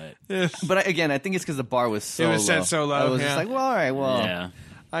enjoy it. But again, I think it's because the bar was so It was set low. so low, I was yeah. just like, well, all right, well. Yeah,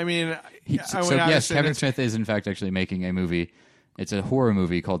 I mean, So yes, Kevin Smith is in fact actually making a movie. It's a horror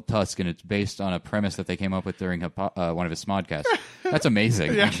movie called Tusk, and it's based on a premise that they came up with during one of his Smodcasts. That's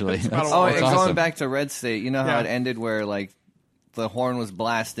amazing, Yeah, actually. it's about That's, a Oh, That's and awesome. going back to Red State, you know how Yeah. it ended where like the horn was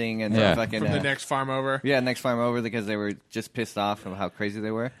blasting and Yeah. the fucking from the next farm over. next farm over because they were just pissed off of how crazy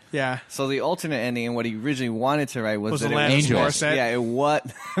they were. Yeah. So the alternate ending and what he originally wanted to write was, Was that Alanis it was Angels. Morissette? Yeah, what?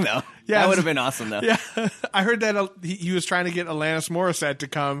 No, Yeah, that would it's- have been awesome though. Yeah, I heard that he was trying to get Alanis Morissette to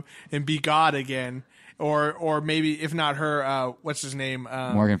come and be God again, or maybe if not her, what's his name?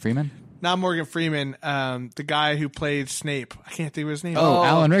 Morgan Freeman. Not Morgan Freeman. The guy who played Snape. I can't think of his name. Oh,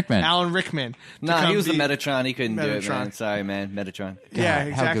 Alan Rickman. Alan Rickman. to Nah, come he was the be- Metatron. He couldn't do it, man. Metatron. Sorry, man. Metatron. Yeah, God,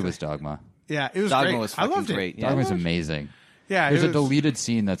 exactly. How good was Dogma? Yeah, it was Dogma great. was I fucking loved it. great. Yeah. Dogma's amazing. Yeah, There's it a was, deleted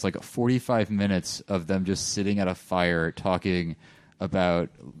scene that's like 45 minutes of them just sitting at a fire talking about,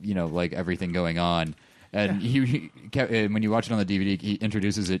 like everything going on. And and when you watch it on the DVD, he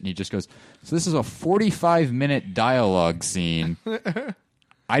introduces it and he just goes, "So this is a 45-minute dialogue scene.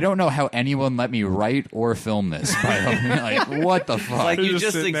 I don't know how anyone let me write or film this." By the way. Like, what the fuck? Like you Just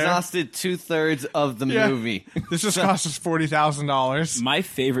just sitting there. exhausted 2/3 of the Yeah. movie. This just cost us $40,000. my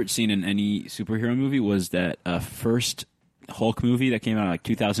favorite scene in any superhero movie was that first Hulk movie that came out in like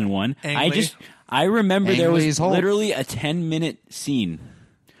 2001. Ang Lee? I remember there Ang was Lee's Hulk. literally a 10-minute scene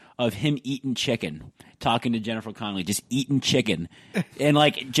of him eating chicken, talking to Jennifer Connelly, just eating chicken. And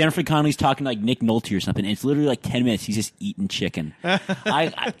like Jennifer Connelly's talking to like Nick Nolte or something. And it's literally like 10 minutes. He's just eating chicken.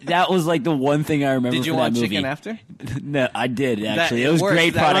 That was like the one thing I remember Did you from want that movie. chicken after? No, That- actually. it it was works.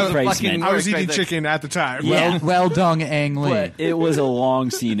 great That product was fucking placement. I was Right eating there. chicken at the time. Yeah. well done, Ang Lee. But it was a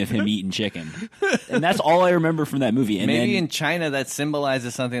long scene of him eating chicken. And that's all I remember from that movie. And Maybe then in China that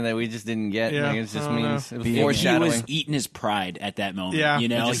symbolizes something that we just didn't get. Yeah, Like, it just I don't means know. it was He he foreshadowing. was eating his pride at that moment. Yeah, You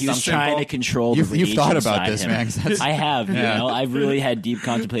know, it's he was just trying simple. to control You've the thought rage about inside this, him. man, 'cause that's- I have. Yeah. You know, I've really had deep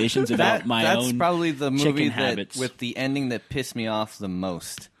contemplations about my that's own probably the chicken movie that habits. with the ending that pissed me off the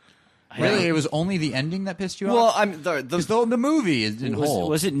most. Really, it was only the ending that pissed you Well, off? I'm the Because the movie is in whole.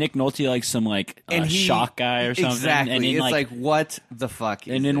 was it Nick Nolte like some like and he shock guy or something? Exactly. And then, It's like what the fuck?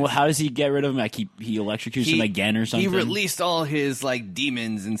 and is then this? how does he get rid of him? Like he electrocutes him again or something? He released all his like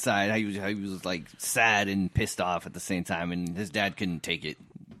demons inside. How he was like sad and pissed off at the same time, and his dad couldn't take it.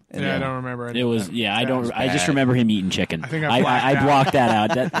 And Yeah, I then- don't remember it. It was I don't. was I just bad. remember him eating chicken. I think I blacked I out. blocked that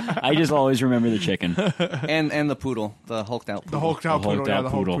out. That I just always remember the chicken. and the poodle, the hulked out poodle. The Hulk out The Hulked poodle. Yeah, out the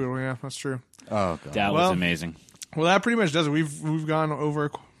Hulk poodle. poodle. Yeah, that's true. oh, God. That Well, was amazing. Well, that pretty much does it. We've gone over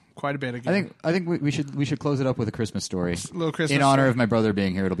quite a bit again. I think we should close it up with a Christmas story. Little Christmas in honor story. of my brother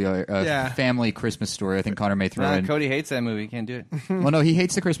being here. It'll be a family Christmas story. I think Connor may throw in. Cody hates that movie. He can't do it. Well, no, he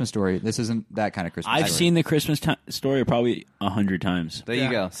hates the Christmas story. This isn't that kind of Christmas. I've story. seen the Christmas story probably 100 times. There Yeah. you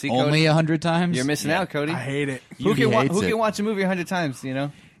go. See, only Cody, 100 times. you're missing out, Cody. I hate it. Who He can hates who it. can watch a movie 100 times? You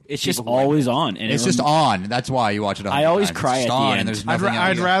know. It's just always on. And It's it just rem- on. That's why you watch it. 100 I always times. cry It's at just the on, end. And there's I'd, nothing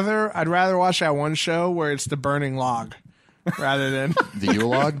else. I'd rather watch that one show where it's the burning log rather than The Yule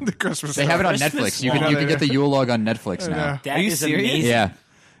log. the Christmas. They have it on Christmas Netflix. You log. can get the Yule log on Netflix know. now. That Are you is serious? amazing. Yeah.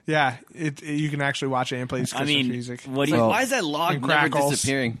 Yeah, you can actually watch it and play Christmas I mean, music. what do Like, you? why is that log And never crackles.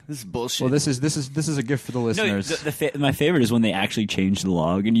 disappearing? This is bullshit. Well, this is a gift for the No, listeners. my favorite is when they actually change the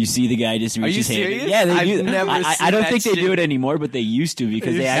log and you see the guy just reach you his hand. serious? Yeah, they I've do. never I seen don't that think they do shit. it anymore, but they used to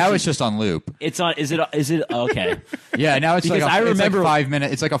because they now actually. it's just on loop. It's on. Is it okay? Yeah, now it's Because like I remember- it's like 5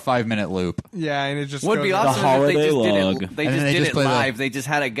 minute. It's like a 5-minute loop. Yeah, and it just would goes be on. awesome holiday if they just log. did it. They And just then they did just it play the- live. They just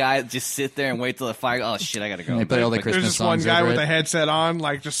had a guy just sit there and wait till the fire. Oh shit, I gotta go. And they play all the There's Christmas just one songs guy over with it. a headset on,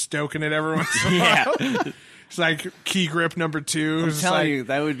 like just stoking it every once in a Yeah. while. It's like key grip number 2. I'm It's telling like, you,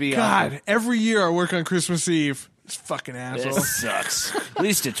 that would be God, awesome. every year I work on Christmas Eve. This fucking asshole. This sucks. At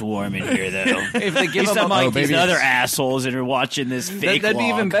least it's warm in here, though. If they give He's him not a like Oh, these baby, other it's- assholes that are watching this fake that'd be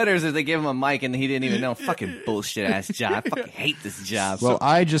even log. better is if they gave him a mic and he didn't even know. Fucking bullshit ass job. I fucking hate this job. Well,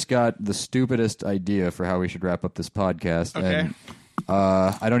 I just got the stupidest idea for how we should wrap up this podcast. Okay. And,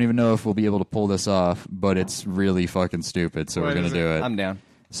 I don't even know if we'll be able to pull this off, but it's really fucking stupid, so What we're going is to do it. I'm down.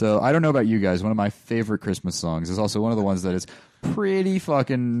 So I don't know about you guys. One of my favorite Christmas songs is also one of the ones that is pretty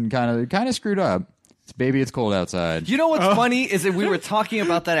fucking kind of screwed up. It's "Baby It's Cold Outside." You know what's funny is that we were talking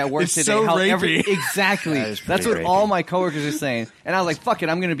about that at work It's today. so how rapey. exactly. That is That's pretty what all rapey. my coworkers are saying. And I was like, "Fuck it,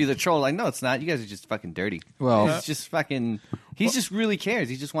 I'm going to be the troll." Like, no, it's not. You guys are just fucking dirty. Well- it's just fucking. He just really cares.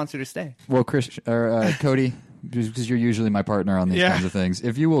 He just wants her to stay. Well, Cody, because you're usually my partner on these Yeah. kinds of things,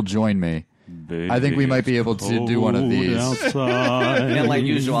 if you will join me, I think we might be able to do one of these. And like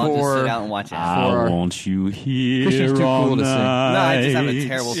usual, I'll just For- sit out and watch it. I For- want you here Christian's too all cool to sing. night. No, I just have a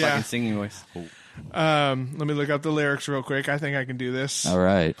terrible Yeah. fucking singing voice. Let me look up the lyrics real quick. I think I can do this. All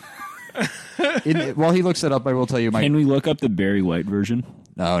right. While he looks it up, I will tell you my. Can we look up the Barry White version?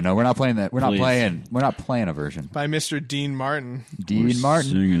 No, we're not playing that. We're not Please. playing. We're not playing a version. By Mr. Dean Martin. Dean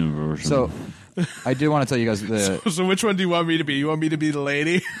Martin. Singing a version. So, I do want to tell you guys the. So which one do you want me to be? You want me to be the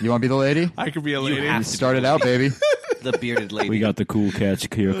lady? You want to be the lady? I could be a lady. have You started out, baby. The bearded lady. we got the cool cats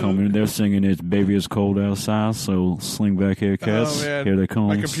here coming. They're singing "It's Baby It's Cold Outside," so sling back here, cats. Oh man, Here they come.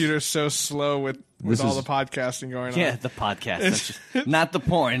 my computer's so slow with This all is- the podcasting going on. Yeah, the podcast. That's just, not the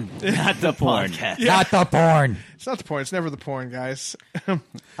porn. Not the porn. Podcast. Not the porn. It's not the porn. It's never the porn, guys.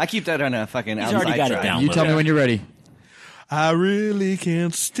 I keep that on a fucking He's outside already got it drive. down. You tell me when you're ready. I really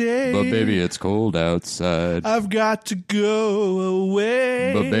can't stay. But baby, it's cold outside. I've got to go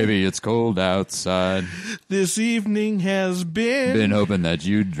away. But baby, it's cold outside. This evening has Been hoping that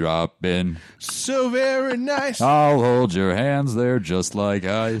you'd drop in. so very nice. I'll hold your hands, they're just like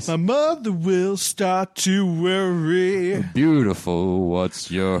ice. My mother will start to worry. Beautiful,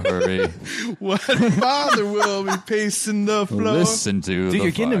 what's your hurry? What father will be pacing the floor. Listen to the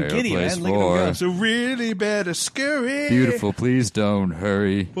you're getting him giddy, fireplace man. Look at him floor. go. So really better scurry. Beautiful, please don't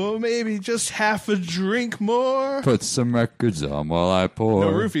hurry. Or maybe just half a drink more. Put some records on while I pour.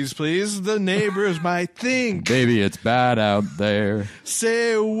 No roofies, please. The neighbors might think. Baby, it's bad out there.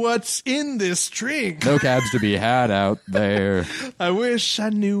 Say what's in this drink. No cabs to be had out there. I wish I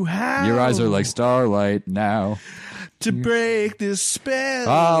knew how. Your eyes are like starlight now. to break this spell.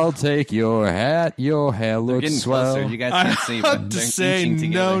 I'll take your hat. Your hair They're looks getting swell. closer. You guys I can't see, have but to they're say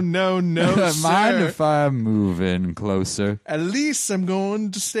inching no, together. no, no, Mind sir. if I'm moving closer? At least I'm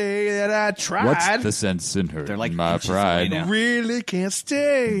going to say that I tried. What's the sense in hurting They're like my inches away pride? now. Really can't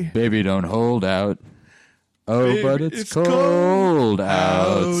stay. Baby, don't hold out. Oh, Baby, but it's cold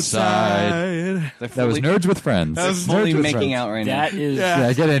outside. They're That was fully- Nerds with Friends. That was Nerds fully with making Friends. out right now. That is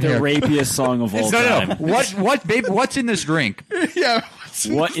Yeah, get in the here. rapiest song of all time. What, babe? What's in this drink? Yeah.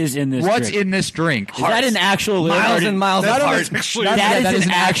 What is in this What's drink? in this drink? Is that an actual lyric? Miles and miles That apart. is actually That is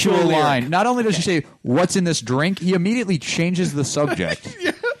an actual lyric. line. Not only does she say, "What's in this drink," he immediately changes the subject.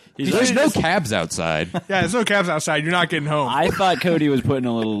 He's There's like, no cabs outside. Yeah, there's no cabs outside. You're not getting home. I thought Cody was putting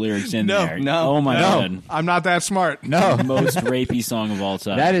a little lyrics in No, there. no, Oh my no, god. I'm not that smart. No, Most rapey song of all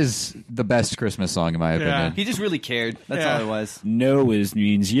time. that is the best Christmas song in my opinion. He just really cared. That's Yeah. all it was. No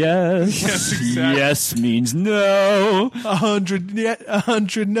means yes. Yes, exactly. Yes means no.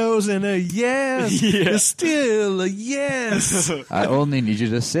 100 no's and a yes. Yeah. It's still a yes. I only need you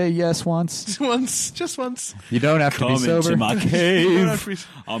to say yes once. just once. You don't have to be Come sober. into my You don't cave. have to be-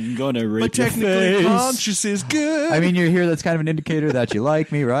 I'm gonna But rape your technically, face. conscious is good. I mean, you're here. That's kind of an indicator that you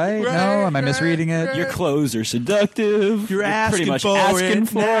like me, right? Right, No, am I right, misreading it? Your clothes are seductive. You're asking pretty much for asking it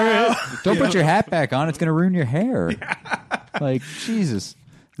for now. it. Don't put your hat back on. It's going to ruin your hair. Like, Jesus.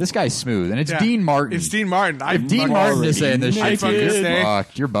 This guy's smooth. And it's Yeah. Dean Martin. It's Dean Martin. If Dean Martin is saying this I'd shit, fucking you're stay.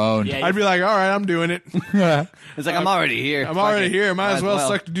 fucked. You're boned. Yeah. I'd be like, all right, I'm doing it. It's like I'm already here. I'm Fuck already it. here. Might as well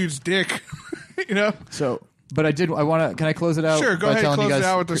suck the dude's dick. You know? So, but I want to, can I close it out? Sure, go by ahead. telling Close you guys, it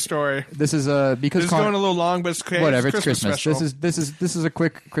out with the story. This is, because This is Connor- going a little long, but it's okay. whatever, it's Christmas. Special. This is a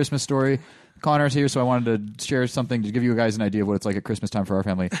quick Christmas story. Connor's here, so I wanted to share something to give you guys an idea of what it's like at Christmas time for our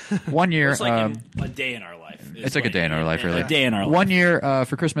family. One year, It's like a day in our life. it's like a day in our life, really. A day in our life. One year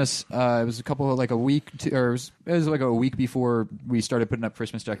for Christmas, it was a week, or it was like a week before we started putting up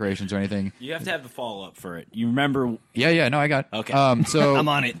Christmas decorations or anything. You have to have the follow up for it. You remember? Yeah, no, I got. Okay. So I'm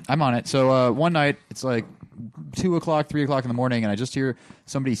on it. I'm on it. So one night, it's like 2 o'clock, 3 o'clock in the morning, and I just hear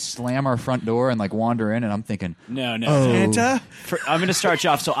somebody slam our front door and like wander in, and I'm thinking, No. Santa? I'm going to start you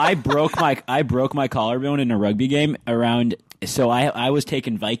off. So I broke my collarbone in a rugby game around. So I was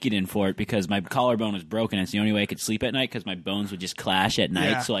taking Vicodin for it because my collarbone was broken. It's the only way I could sleep at night because my bones would just clash at night,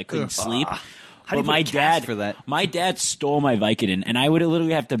 Yeah. so I couldn't Ugh. sleep. How do you But my put a cast dad for that? My dad stole my Vicodin, and I would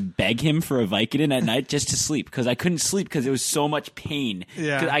literally have to beg him for a Vicodin at night just to sleep because I couldn't sleep because it was so much pain.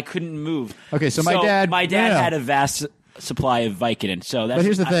 Yeah. 'Cause I couldn't move. Okay, so my dad- no. had a vast supply of Vicodin. So that's but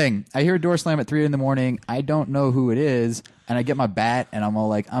here's the thing: I hear a door slam at 3 in the morning. I don't know who it is, and I get my bat, and I'm all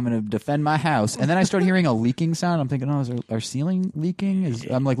like, "I'm going to defend my house." And then I start hearing a leaking sound. I'm thinking, "Oh, is our ceiling leaking?"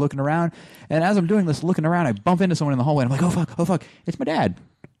 I'm like looking around, and as I'm doing this, looking around, I bump into someone in the hallway. And I'm like, "Oh fuck, it's my dad."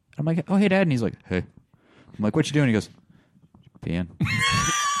 I'm like, "Oh hey, Dad," and he's like, "Hey." I'm like, "What you doing?" He goes, "Peeing."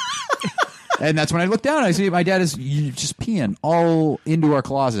 And that's when I look down. And I see my dad is just peeing all into our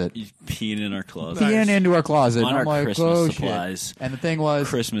closet. He's peeing in our closet. Peeing into our closet. On And our I'm like, Christmas "Oh supplies. shit!" And the thing was,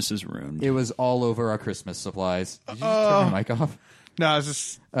 Christmas is ruined. it was all over our Christmas supplies. Did you just turn your mic off? No, I was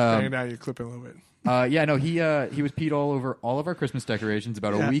just banging down your clipping a little bit. Yeah, no, he was peed all over all of our Christmas decorations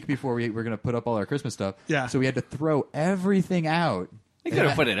about Yeah. a week before we were going to put up all our Christmas stuff. Yeah. So we had to throw everything out. They could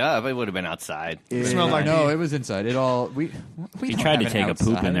have put it up. It would have been outside. It smelled like no, pee. it was inside. It all we He don't tried to have it take a poop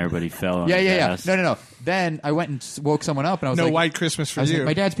in outside. there, but he fell on Yeah, his yeah, yeah. ass. No. Then I went and woke someone up, and I was No like, white Christmas for I was you. like,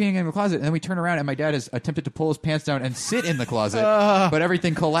 my dad's peeing in the closet, and then we turn around, and my dad has attempted to pull his pants down and sit in the closet, but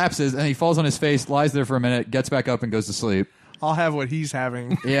everything collapses, and he falls on his face, lies there for a minute, gets back up, and goes to sleep. I'll have what he's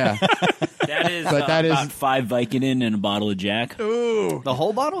having. Yeah, That is, But that is- about 5 Vicodin and a bottle of Jack. Ooh. The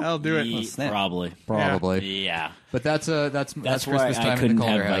whole bottle? I'll do it. Ye- snap. probably. probably. Yeah. But that's That's why Christmas I time in couldn't the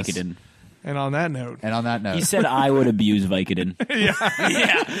have Calder house. Vicodin. And on that note, And on that note, He said I would abuse Vicodin.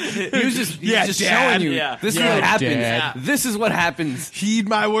 He was just, Yeah, just Dad. showing you. Yeah. This is Yeah, what happens. Dad. This is what happens. heed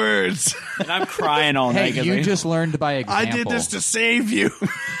my words. And I'm crying all hey, night. 'cause you just learned by example. I did this to save you.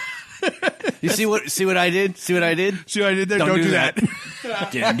 You see what I did? See what I did? See what I did there? Don't Don't do do that.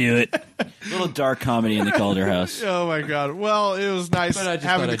 didn't do it. Little dark comedy in the Calder house. Oh my god. Well, it was nice But I just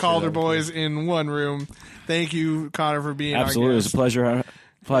having thought the I'd Calder share that with boys in one room. Thank you, Connor, for being Absolutely. It our was a guest. pleasure.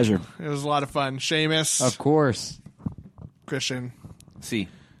 Pleasure. It was a lot of fun. Seamus, Of course. Christian. See,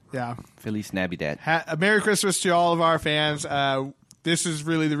 Yeah. Feliz Navidad. A Merry Christmas to all of our fans. This is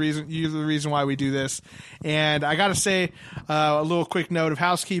really the reason. You're the reason why we do this. And I got to say, a little quick note of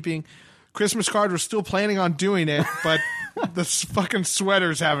housekeeping. Christmas card, we're still planning on doing it, but the fucking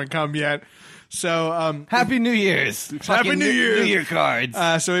sweaters haven't come yet. So, Happy New Year's. Happy Fucking New Year's. New Year cards.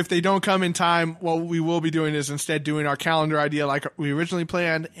 so if they don't come in time, what we will be doing is instead doing our calendar idea like we originally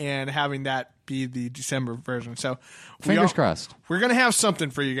planned and having that be the December version. So Fingers crossed. We're going to have something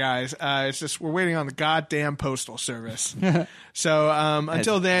for you guys. It's just we're waiting on the goddamn postal service. So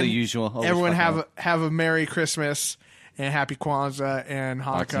until then, the usual. Always everyone fucking have a Merry Christmas and Happy Kwanzaa and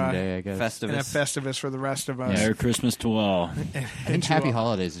Boxing Hanukkah Day, I guess. and a Festivus. Festivus for the rest of us. Merry Christmas to all. I think Happy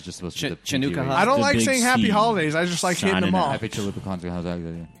Holidays is just supposed to be the Chanukah PG. I don't The like big saying Happy C. Holidays. I just like hitting Signing them it. all. Happy Chalupa Kwanzaa. How's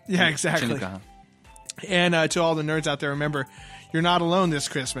that? Yeah, exactly. Chanukah. And to all the nerds out there, remember, you're not alone this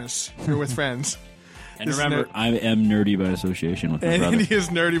Christmas. You're with friends. And This remember, nerd- I am nerdy by association with my And brother. he is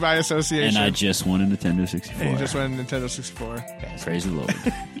nerdy by association. And I just won a Nintendo 64. And he just went Nintendo 64. Praise the Lord.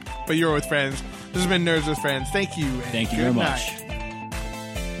 But you're with friends. This has been Nerds with Friends. Thank you. And Thank you good very night.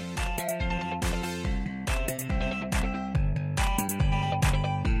 much.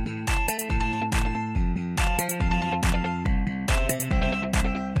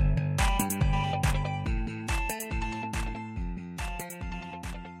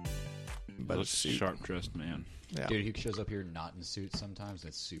 but a suit. Sharp dressed man. Yeah. Dude, he shows up here not in suits sometimes.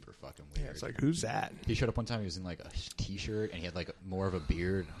 That's super fucking weird. Yeah, it's like, who's that? He showed up one time. He was in like a t-shirt and he had like more of a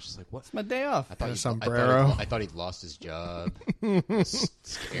beard. I was just like, what? It's my day off. I thought A he- sombrero. I thought he'd lost his job.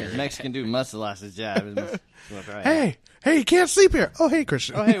 Scared. Mexican dude must have lost his job. Hey, you can't sleep here. Oh, hey,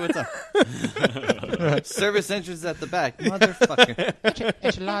 Christian. Oh, hey, what's up? Service entrance at the back. Motherfucker.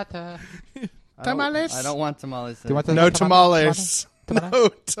 Enchilada. Tamales? I don't want tamales. No tamales. No tamales.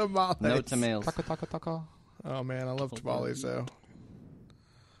 No tamales. Taco. Oh, man, I love tamales, though.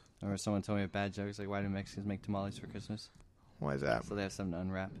 Or someone told me a bad joke. It's like, why do Mexicans make tamales for Christmas? Why is that? So they have something to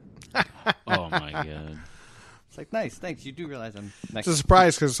unwrap. Oh my god. It's like, nice, thanks. You do realize I'm It's a Mexican.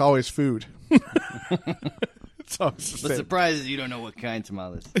 surprise because it's always food. It's always the The same. surprise is you don't know what kind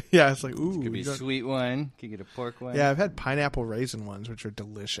tamales. Yeah, it's like, ooh. Could be you don't- sweet one. Could get a pork one. Yeah, I've had pineapple raisin ones, which are They're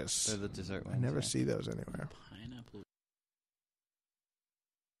delicious. the dessert I ones. never yeah. see those anywhere.